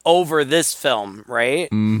film over this film, right?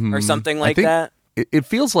 Or something like that. It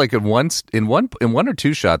feels like in one or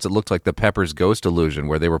two shots, it looked like the Pepper's ghost illusion,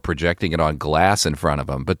 where they were projecting it on glass in front of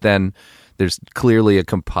them. But then there's clearly a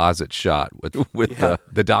composite shot with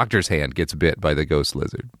the doctor's hand gets bit by the ghost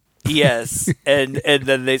lizard. Yes, and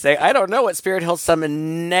then they say, I don't know what spirit he'll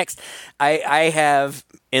summon next. I have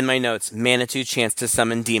in my notes, Manitou chance to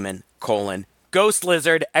summon demon, ghost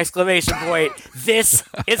lizard, ! This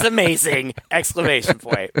is amazing, !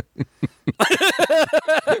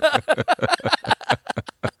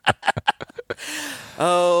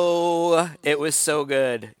 Oh, it was so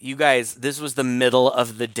good. You guys, this was the middle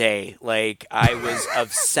of the day. Like, I was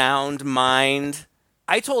of sound mind.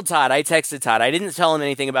 I texted Todd. I didn't tell him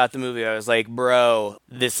anything about the movie. I was like, bro,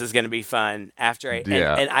 this is going to be fun.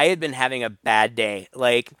 And I had been having a bad day.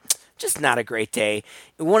 Like, just not a great day.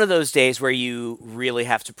 One of those days where you really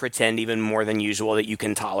have to pretend even more than usual that you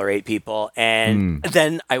can tolerate people. And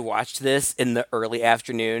then I watched this in the early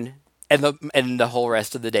afternoon, and the whole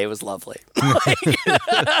rest of the day was lovely.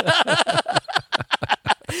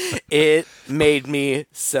 It made me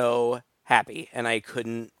so happy, and I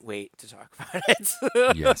couldn't wait to talk about it.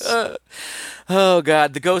 Yes. Oh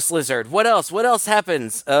God, the ghost lizard. What else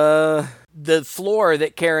happens? The floor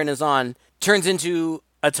that Karen is on turns into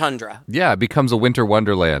a tundra. Yeah, it becomes a winter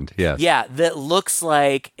wonderland. Yes. Yeah, that looks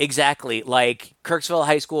exactly like Kirksville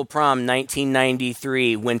High School prom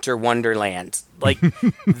 1993 winter wonderland. Like,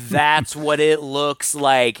 that's what it looks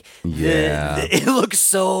like. Yeah. It looks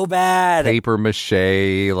so bad. Paper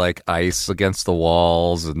mache, like ice against the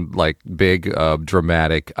walls, and like big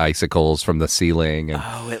dramatic icicles from the ceiling.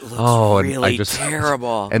 And, it looks really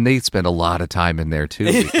terrible. And they spend a lot of time in there, too.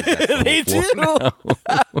 They do.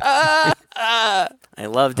 I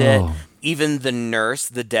loved it. Oh. Even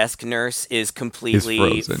the desk nurse is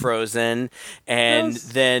completely frozen. And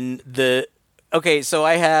then so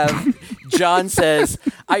I have John says,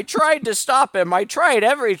 I tried to stop him. I tried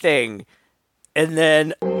everything. And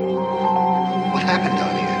then what happened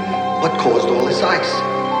down here? What caused all this ice?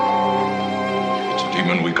 It's a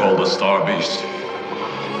demon we call the Star Beast.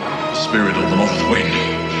 The spirit of the North Wind.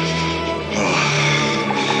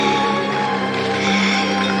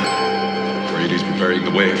 Afraid he's preparing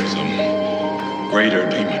the way for some greater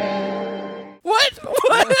demon. What?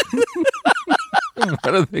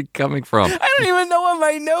 Where are they coming from? I don't even know what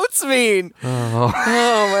my notes mean. Oh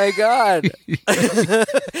my God.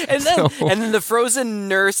 and then the frozen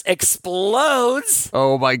nurse explodes.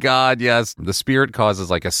 Oh my God, yes. The spirit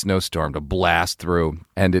causes like a snowstorm to blast through,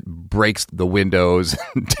 and it breaks the windows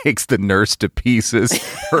and takes the nurse to pieces.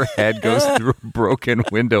 Her head goes through a broken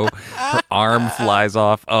window. Her arm flies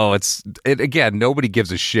off. Oh, again, nobody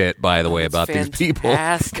gives a shit, by the way, about these people.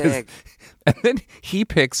 Fantastic. And then he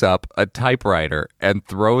picks up a typewriter and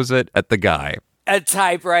throws it at the guy. A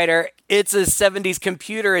typewriter. It's a 70s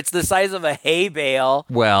computer. It's the size of a hay bale.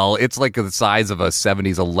 Well, it's like the size of a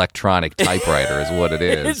 70s electronic typewriter is what it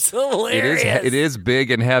is. It's hilarious. It is big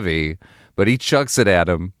and heavy, But he chucks it at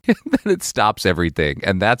him, and then it stops everything.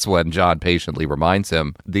 And that's when John patiently reminds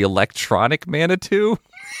him the electronic Manitou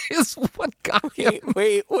is what got him.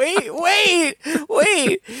 Wait.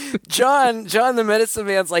 John the medicine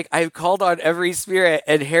man's like, I've called on every spirit.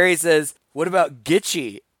 And Harry says, what about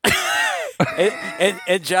Gitchy?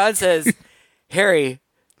 and John says, Harry,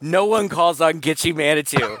 no one calls on Gitchy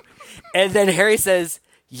Manitou. And then Harry says,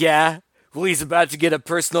 yeah, well, he's about to get a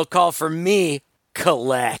personal call from me.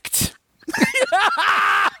 Collect.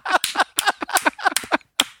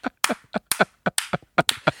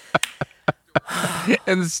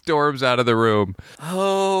 And storms out of the room.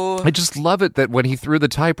 Oh, I just love it that when he threw the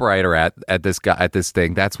typewriter at this guy, at this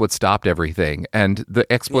thing, that's what stopped everything. And the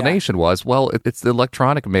explanation was, well, it's the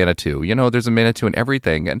electronic Manitou. You know, there's a Manitou in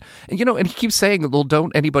everything. And you know, and he keeps saying, well,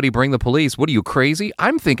 don't anybody bring the police. What are you, crazy?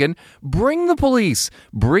 I'm thinking, bring the police.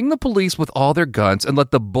 Bring the police with all their guns and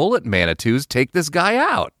let the bullet Manitous take this guy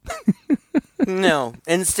out. No.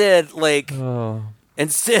 Instead,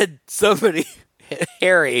 somebody,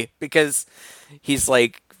 Harry, because he's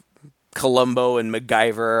like Columbo and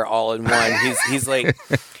MacGyver all in one. He's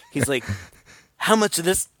like, how much of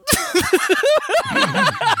this?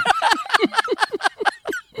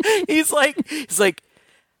 he's like,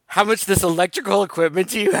 how much of this electrical equipment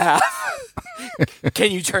do you have?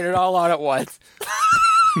 Can you turn it all on at once?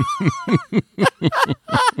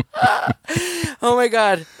 Oh my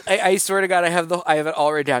God! I swear to God, I have it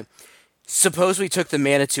all written down. Suppose we took the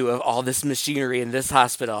Manitou of all this machinery in this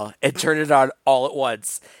hospital and turned it on all at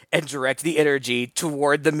once and direct the energy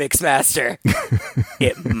toward the Mixmaster.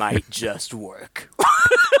 It might just work.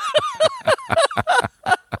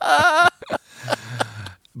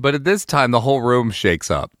 But at this time, the whole room shakes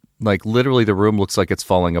up. Like, literally, the room looks like it's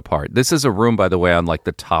falling apart. This is a room, by the way, on, like,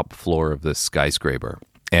 the top floor of this skyscraper.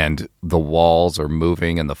 And the walls are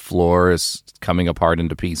moving and the floor is coming apart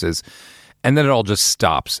into pieces. And then it all just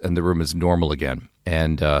stops and the room is normal again.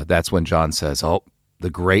 And that's when John says, oh, the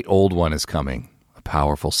great old one is coming. A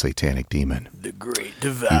powerful satanic demon. The great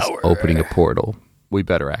devourer. He's opening a portal. We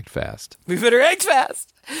better act fast.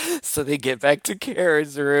 So they get back to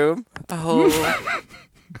Karen's room. Oh,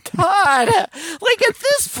 God. Like, at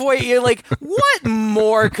this point, you're like, what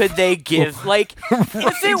more could they give? Like,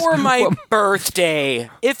 if it were my birthday,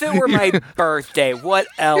 what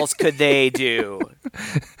else could they do?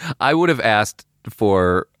 I would have asked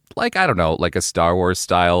for, like, I don't know, like a Star Wars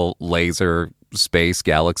style laser space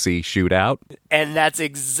galaxy shootout. And that's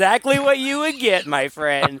exactly what you would get, my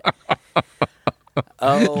friend.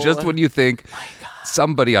 Oh, just when you think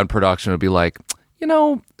somebody on production would be like, you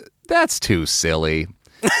know, that's too silly.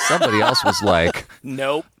 Somebody else was like,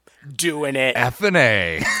 nope, doing it.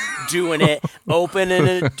 F&A. Doing it. Opening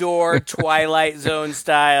a door, Twilight Zone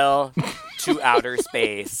style, to outer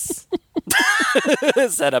space.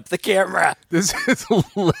 Set up the camera. This is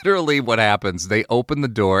literally what happens. They open the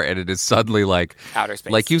door and it is suddenly like outer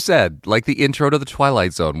space. Like you said, like the intro to the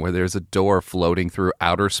Twilight Zone where there's a door floating through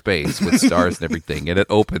outer space with stars and everything. And it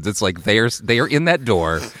opens. It's like they are in that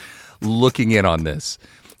door looking in on this.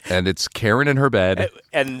 And it's Karen in her bed.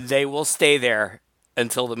 And they will stay there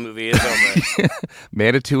until the movie is over.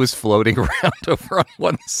 Manitou is floating around over on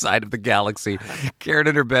one side of the galaxy. Karen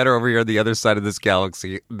and her bed are over here on the other side of this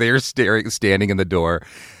galaxy. They're standing in the door,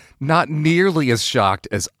 not nearly as shocked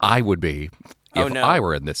as I would be if I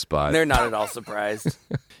were in this spot. They're not at all surprised.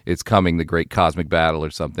 It's coming, the great cosmic battle or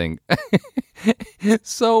something.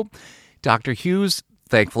 So, Dr. Hughes,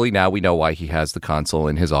 thankfully, now we know why he has the console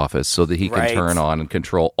in his office so that he can turn on and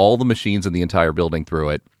control all the machines in the entire building through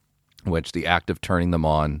it, which the act of turning them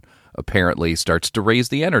on apparently starts to raise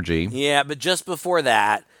the energy. Yeah, but just before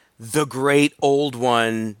that, the great old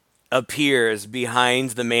one appears behind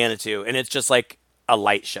the Manitou, and it's just like a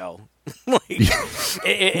light show. With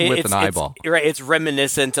an eyeball. It's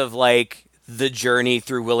reminiscent of like the journey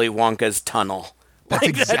through Willy Wonka's tunnel. That's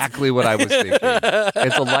exactly what I was thinking.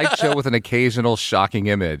 It's a light show with an occasional shocking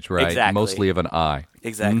image, right? Exactly. Mostly of an eye.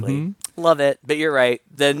 Exactly. Mm-hmm. Love it. But you're right.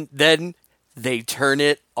 Then they turn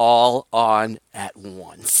it all on at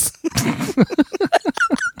once. He's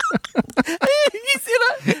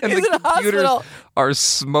in a hospital. Are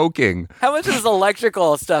smoking. How much of this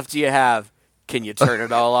electrical stuff do you have? Can you turn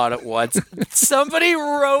it all on at once? Somebody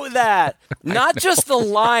wrote that. Not just the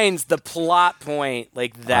lines, the plot point.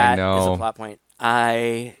 Like that is a plot point.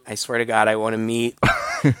 I swear to God, I want to meet.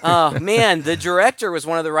 Oh, man, the director was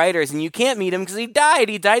one of the writers, and you can't meet him because he died.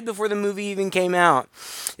 He died before the movie even came out.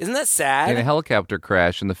 Isn't that sad? In a helicopter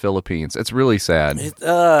crash in the Philippines. It's really sad.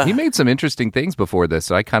 He made some interesting things before this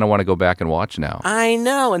that I kind of want to go back and watch now. I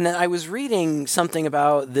know, and then I was reading something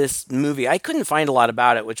about this movie. I couldn't find a lot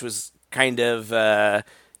about it, which was kind of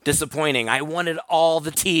disappointing. I wanted all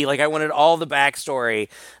the tea, like I wanted all the backstory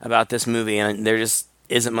about this movie, and there just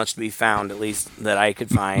isn't much to be found, at least that I could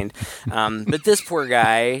find. But this poor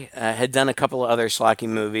guy had done a couple of other schlocky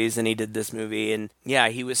movies, and he did this movie, and yeah,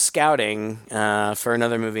 he was scouting for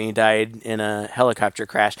another movie. He died in a helicopter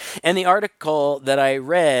crash. And the article that I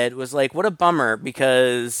read was like, what a bummer,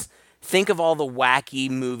 because think of all the wacky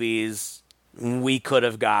movies we could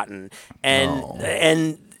have gotten.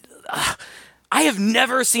 And I have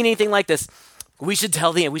never seen anything like this. We should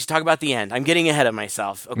tell the end. We should talk about the end. I'm getting ahead of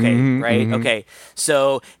myself. Okay, right? Mm-hmm. Okay.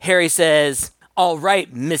 So Harry says, "All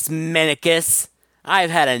right, Miss Menicus, I've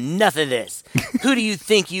had enough of this. Who do you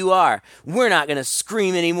think you are? We're not going to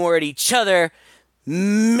scream anymore at each other.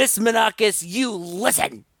 Miss Menicus, you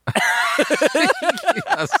listen."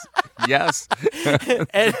 Yes.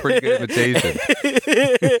 That's a pretty good imitation.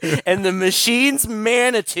 And the machine's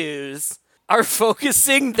Manitous are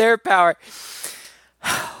focusing their power.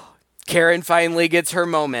 Karen finally gets her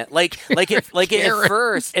moment. At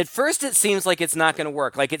first it seems like it's not going to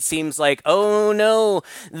work. Like it seems like, oh no,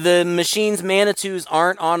 the machine's Manitous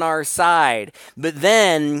aren't on our side. But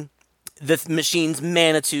then the machine's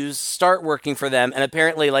Manitous start working for them, and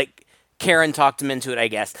apparently, like, Karen talked him into it, I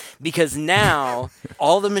guess, because now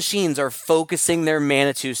all the machines are focusing their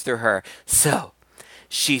Manitous through her. So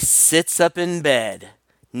she sits up in bed,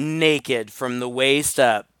 naked from the waist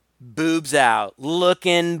up, boobs out,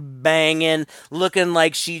 looking banging, looking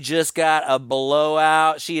like she just got a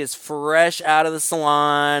blowout. She is fresh out of the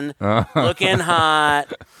salon, looking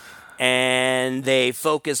hot, and they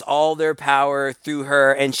focus all their power through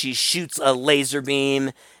her, and she shoots a laser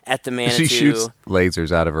beam at the Manitou. She shoots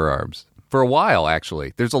lasers out of her arms. For a while,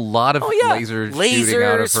 actually. There's a lot of lasers shooting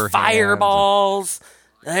out of her fireballs.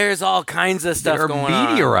 There's all kinds of stuff going on. There are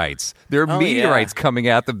meteorites. There are meteorites coming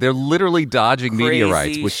at them. They're literally dodging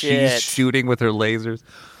meteorites, which she's shooting with her lasers.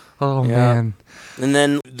 Oh, man. And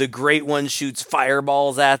then the Great One shoots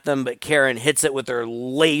fireballs at them, but Karen hits it with her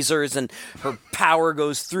lasers, and her power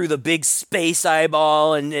goes through the big space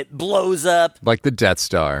eyeball, and it blows up. Like the Death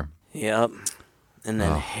Star. Yep. And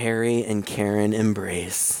then Harry and Karen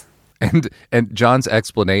embrace. And John's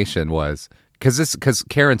explanation was... Because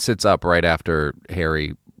Karen sits up right after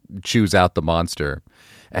Harry chews out the monster,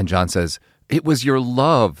 and John says, "It was your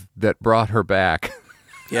love that brought her back."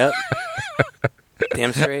 Yep.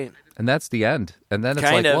 Damn straight. And that's the end. And then it's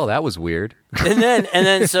well, that was weird. And then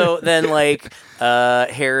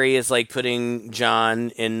Harry is like putting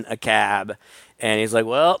John in a cab, and he's like,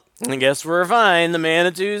 "Well, I guess we're fine. The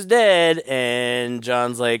Manitou's dead." And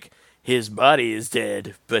John's like, "His body is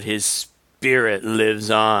dead, but his spirit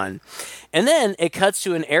lives on." And then it cuts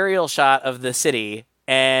to an aerial shot of the city,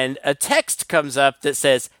 and a text comes up that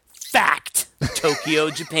says, "Fact, Tokyo,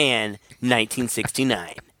 Japan,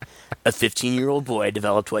 1969. A 15-year-old boy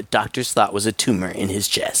developed what doctors thought was a tumor in his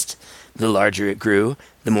chest. The larger it grew,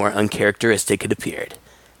 the more uncharacteristic it appeared.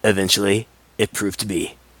 Eventually, it proved to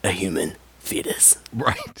be a human fetus."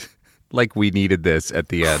 Right. Like we needed this at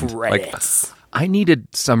the end. Credits. Like, I needed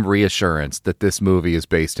some reassurance that this movie is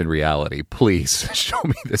based in reality. Please show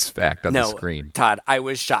me this fact on the screen. Todd, I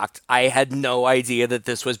was shocked. I had no idea that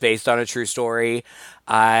this was based on a true story.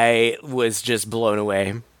 I was just blown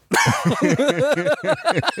away.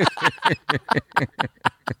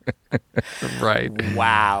 Right.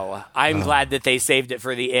 Wow. I'm glad that they saved it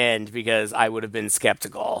for the end, because I would have been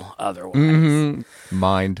skeptical otherwise. Mm-hmm.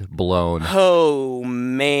 Mind blown. Oh,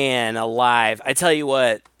 man, alive. I tell you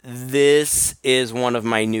what, this is one of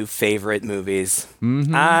my new favorite movies.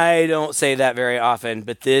 Mm-hmm. I don't say that very often,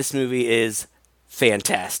 but this movie is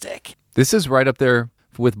fantastic. This is right up there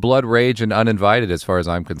with Blood Rage and Uninvited as far as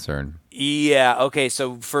I'm concerned. Yeah, okay,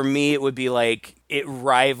 so for me it would be like, it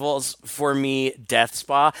rivals for me Death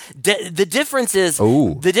Spa. The difference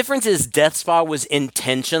is Death Spa was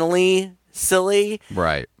intentionally silly.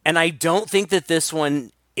 Right. And I don't think that this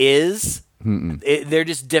one is. They're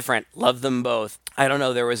just different. Love them both. I don't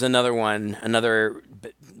know, there was another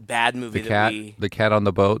bad movie The cat on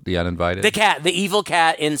the boat, The Uninvited. The evil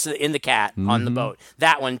cat in the cat on the boat.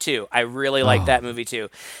 That one too. I really like that movie too.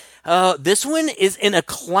 This one is in a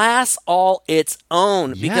class all its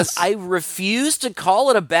own, because I refuse to call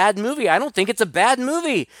it a bad movie. I don't think it's a bad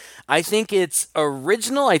movie. I think it's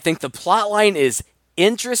original. I think the plot line is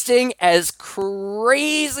interesting, as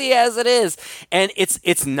crazy as it is, and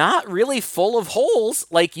it's not really full of holes.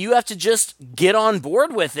 Like, you have to just get on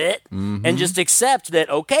board with it and just accept that,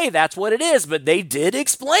 okay, that's what it is, but they did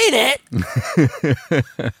explain it.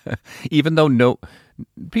 Even though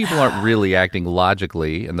people aren't really acting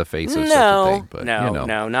logically in the face of such a thing. But, not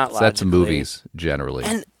logically. That's movies, generally.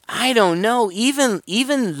 And I don't know, even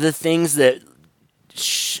the things that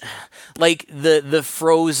like the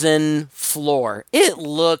frozen floor. It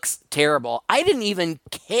looks terrible. I didn't even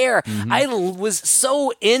care. I was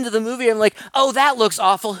so into the movie. I'm like, oh, that looks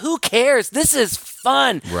awful. Who cares? This is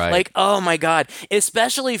fun. Right. Like, oh my God.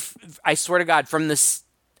 Especially, I swear to God, from this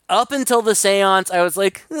up until the seance, I was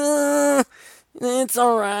like, it's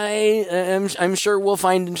all right. I'm sure we'll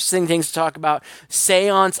find interesting things to talk about.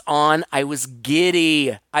 Seance on, I was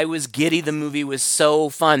giddy. The movie was so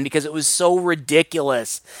fun because it was so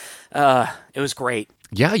ridiculous. It was great.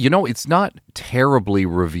 Yeah, it's not terribly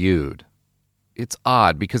reviewed. It's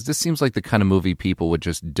odd because this seems like the kind of movie people would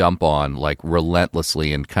just dump on like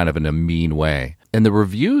relentlessly and kind of in a mean way. And the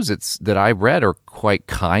reviews that I read are quite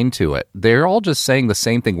kind to it. They're all just saying the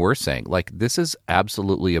same thing we're saying. Like, this is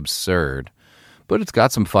absolutely absurd, but it's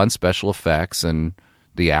got some fun special effects and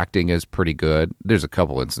the acting is pretty good. There's a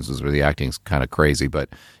couple instances where the acting's kind of crazy, but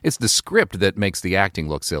it's the script that makes the acting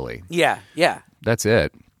look silly. Yeah. That's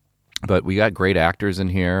it. But we got great actors in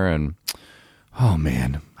here, and oh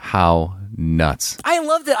man, how nuts. I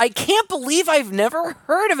loved it. I can't believe I've never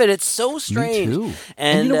heard of it. It's so strange. Me too.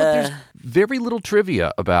 And you know what? There's very little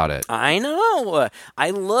trivia about it. I know.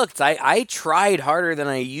 I looked. I tried harder than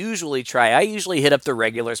I usually try. I usually hit up the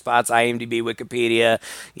regular spots, IMDb, Wikipedia,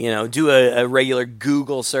 do a regular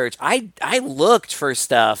Google search. I looked for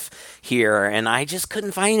stuff here, and I just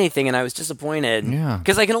couldn't find anything, and I was disappointed. Yeah.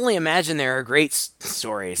 Because I can only imagine there are great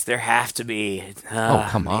stories. There have to be. Oh,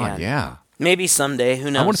 come on. Yeah. Maybe someday.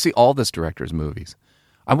 Who knows? I want to see all this director's movies.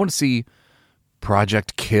 I want to see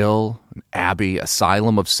Project Kill, Abby,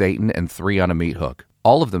 Asylum of Satan, and 3 on a Meat Hook.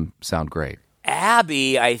 All of them sound great.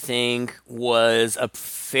 Abby, I think, was a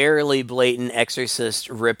fairly blatant Exorcist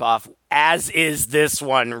ripoff, as is this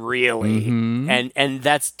one, really. And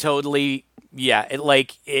that's totally,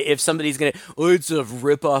 if somebody's going to, it's a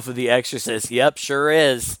ripoff of The Exorcist. Yep, sure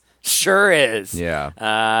is. Sure is. Yeah.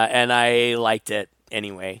 And I liked it.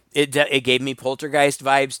 Anyway, it gave me Poltergeist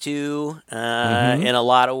vibes too, in a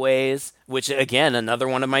lot of ways, which, again, another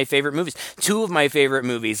one of my favorite movies. 2 of my favorite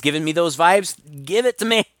movies. Giving me those vibes, give it to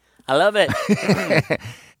me. I love it.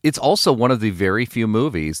 It's also one of the very few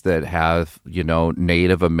movies that have,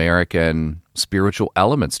 Native American spiritual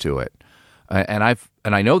elements to it. And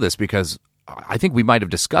I know this because I think we might have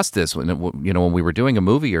discussed this when we were doing a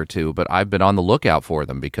movie or two, but I've been on the lookout for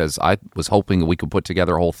them because I was hoping we could put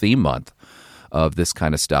together a whole theme month of this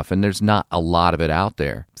kind of stuff, and there's not a lot of it out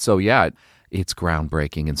there. So yeah, it's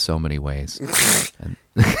groundbreaking in so many ways.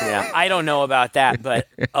 Yeah, I don't know about that, but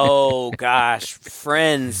oh gosh,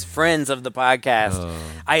 friends of the podcast,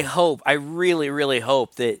 I really, really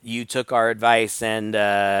hope that you took our advice and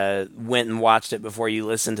went and watched it before you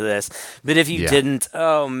listened to this. But if you didn't,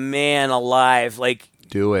 oh man alive,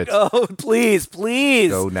 do it. Oh, please.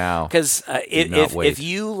 Go now. Because if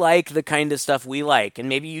you like the kind of stuff we like, and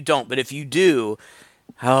maybe you don't, but if you do,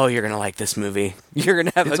 you're going to like this movie. You're going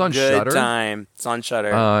to have a good Shudder? time. It's on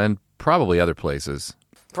Shudder. And probably other places.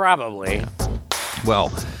 Probably. Yeah. Well,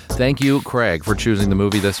 thank you, Craig, for choosing the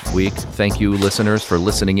movie this week. Thank you, listeners, for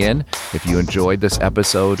listening in. If you enjoyed this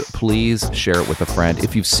episode, please share it with a friend.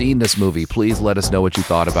 If you've seen this movie, please let us know what you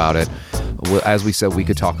thought about it. As we said, we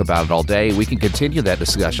could talk about it all day. We can continue that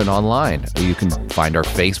discussion online. You can find our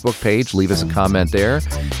Facebook page, leave us a comment there.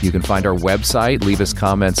 You can find our website, leave us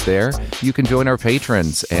comments there. You can join our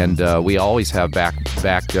patrons, and we always have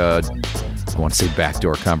I want to say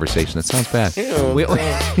backdoor conversation. That sounds bad.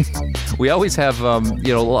 We always have,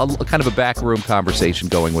 kind of a backroom conversation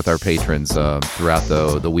going with our patrons throughout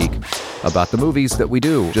the week about the movies that we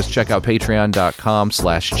do. Just check out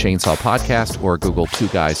patreon.com/Chainsaw Podcast or Google 2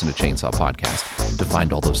 Guys and a Chainsaw Podcast to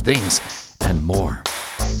find all those things and more.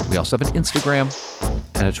 We also have an Instagram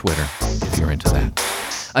and a Twitter if you're into that.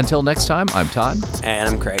 Until next time, I'm Todd. And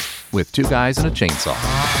I'm Craig. With 2 Guys and a Chainsaw.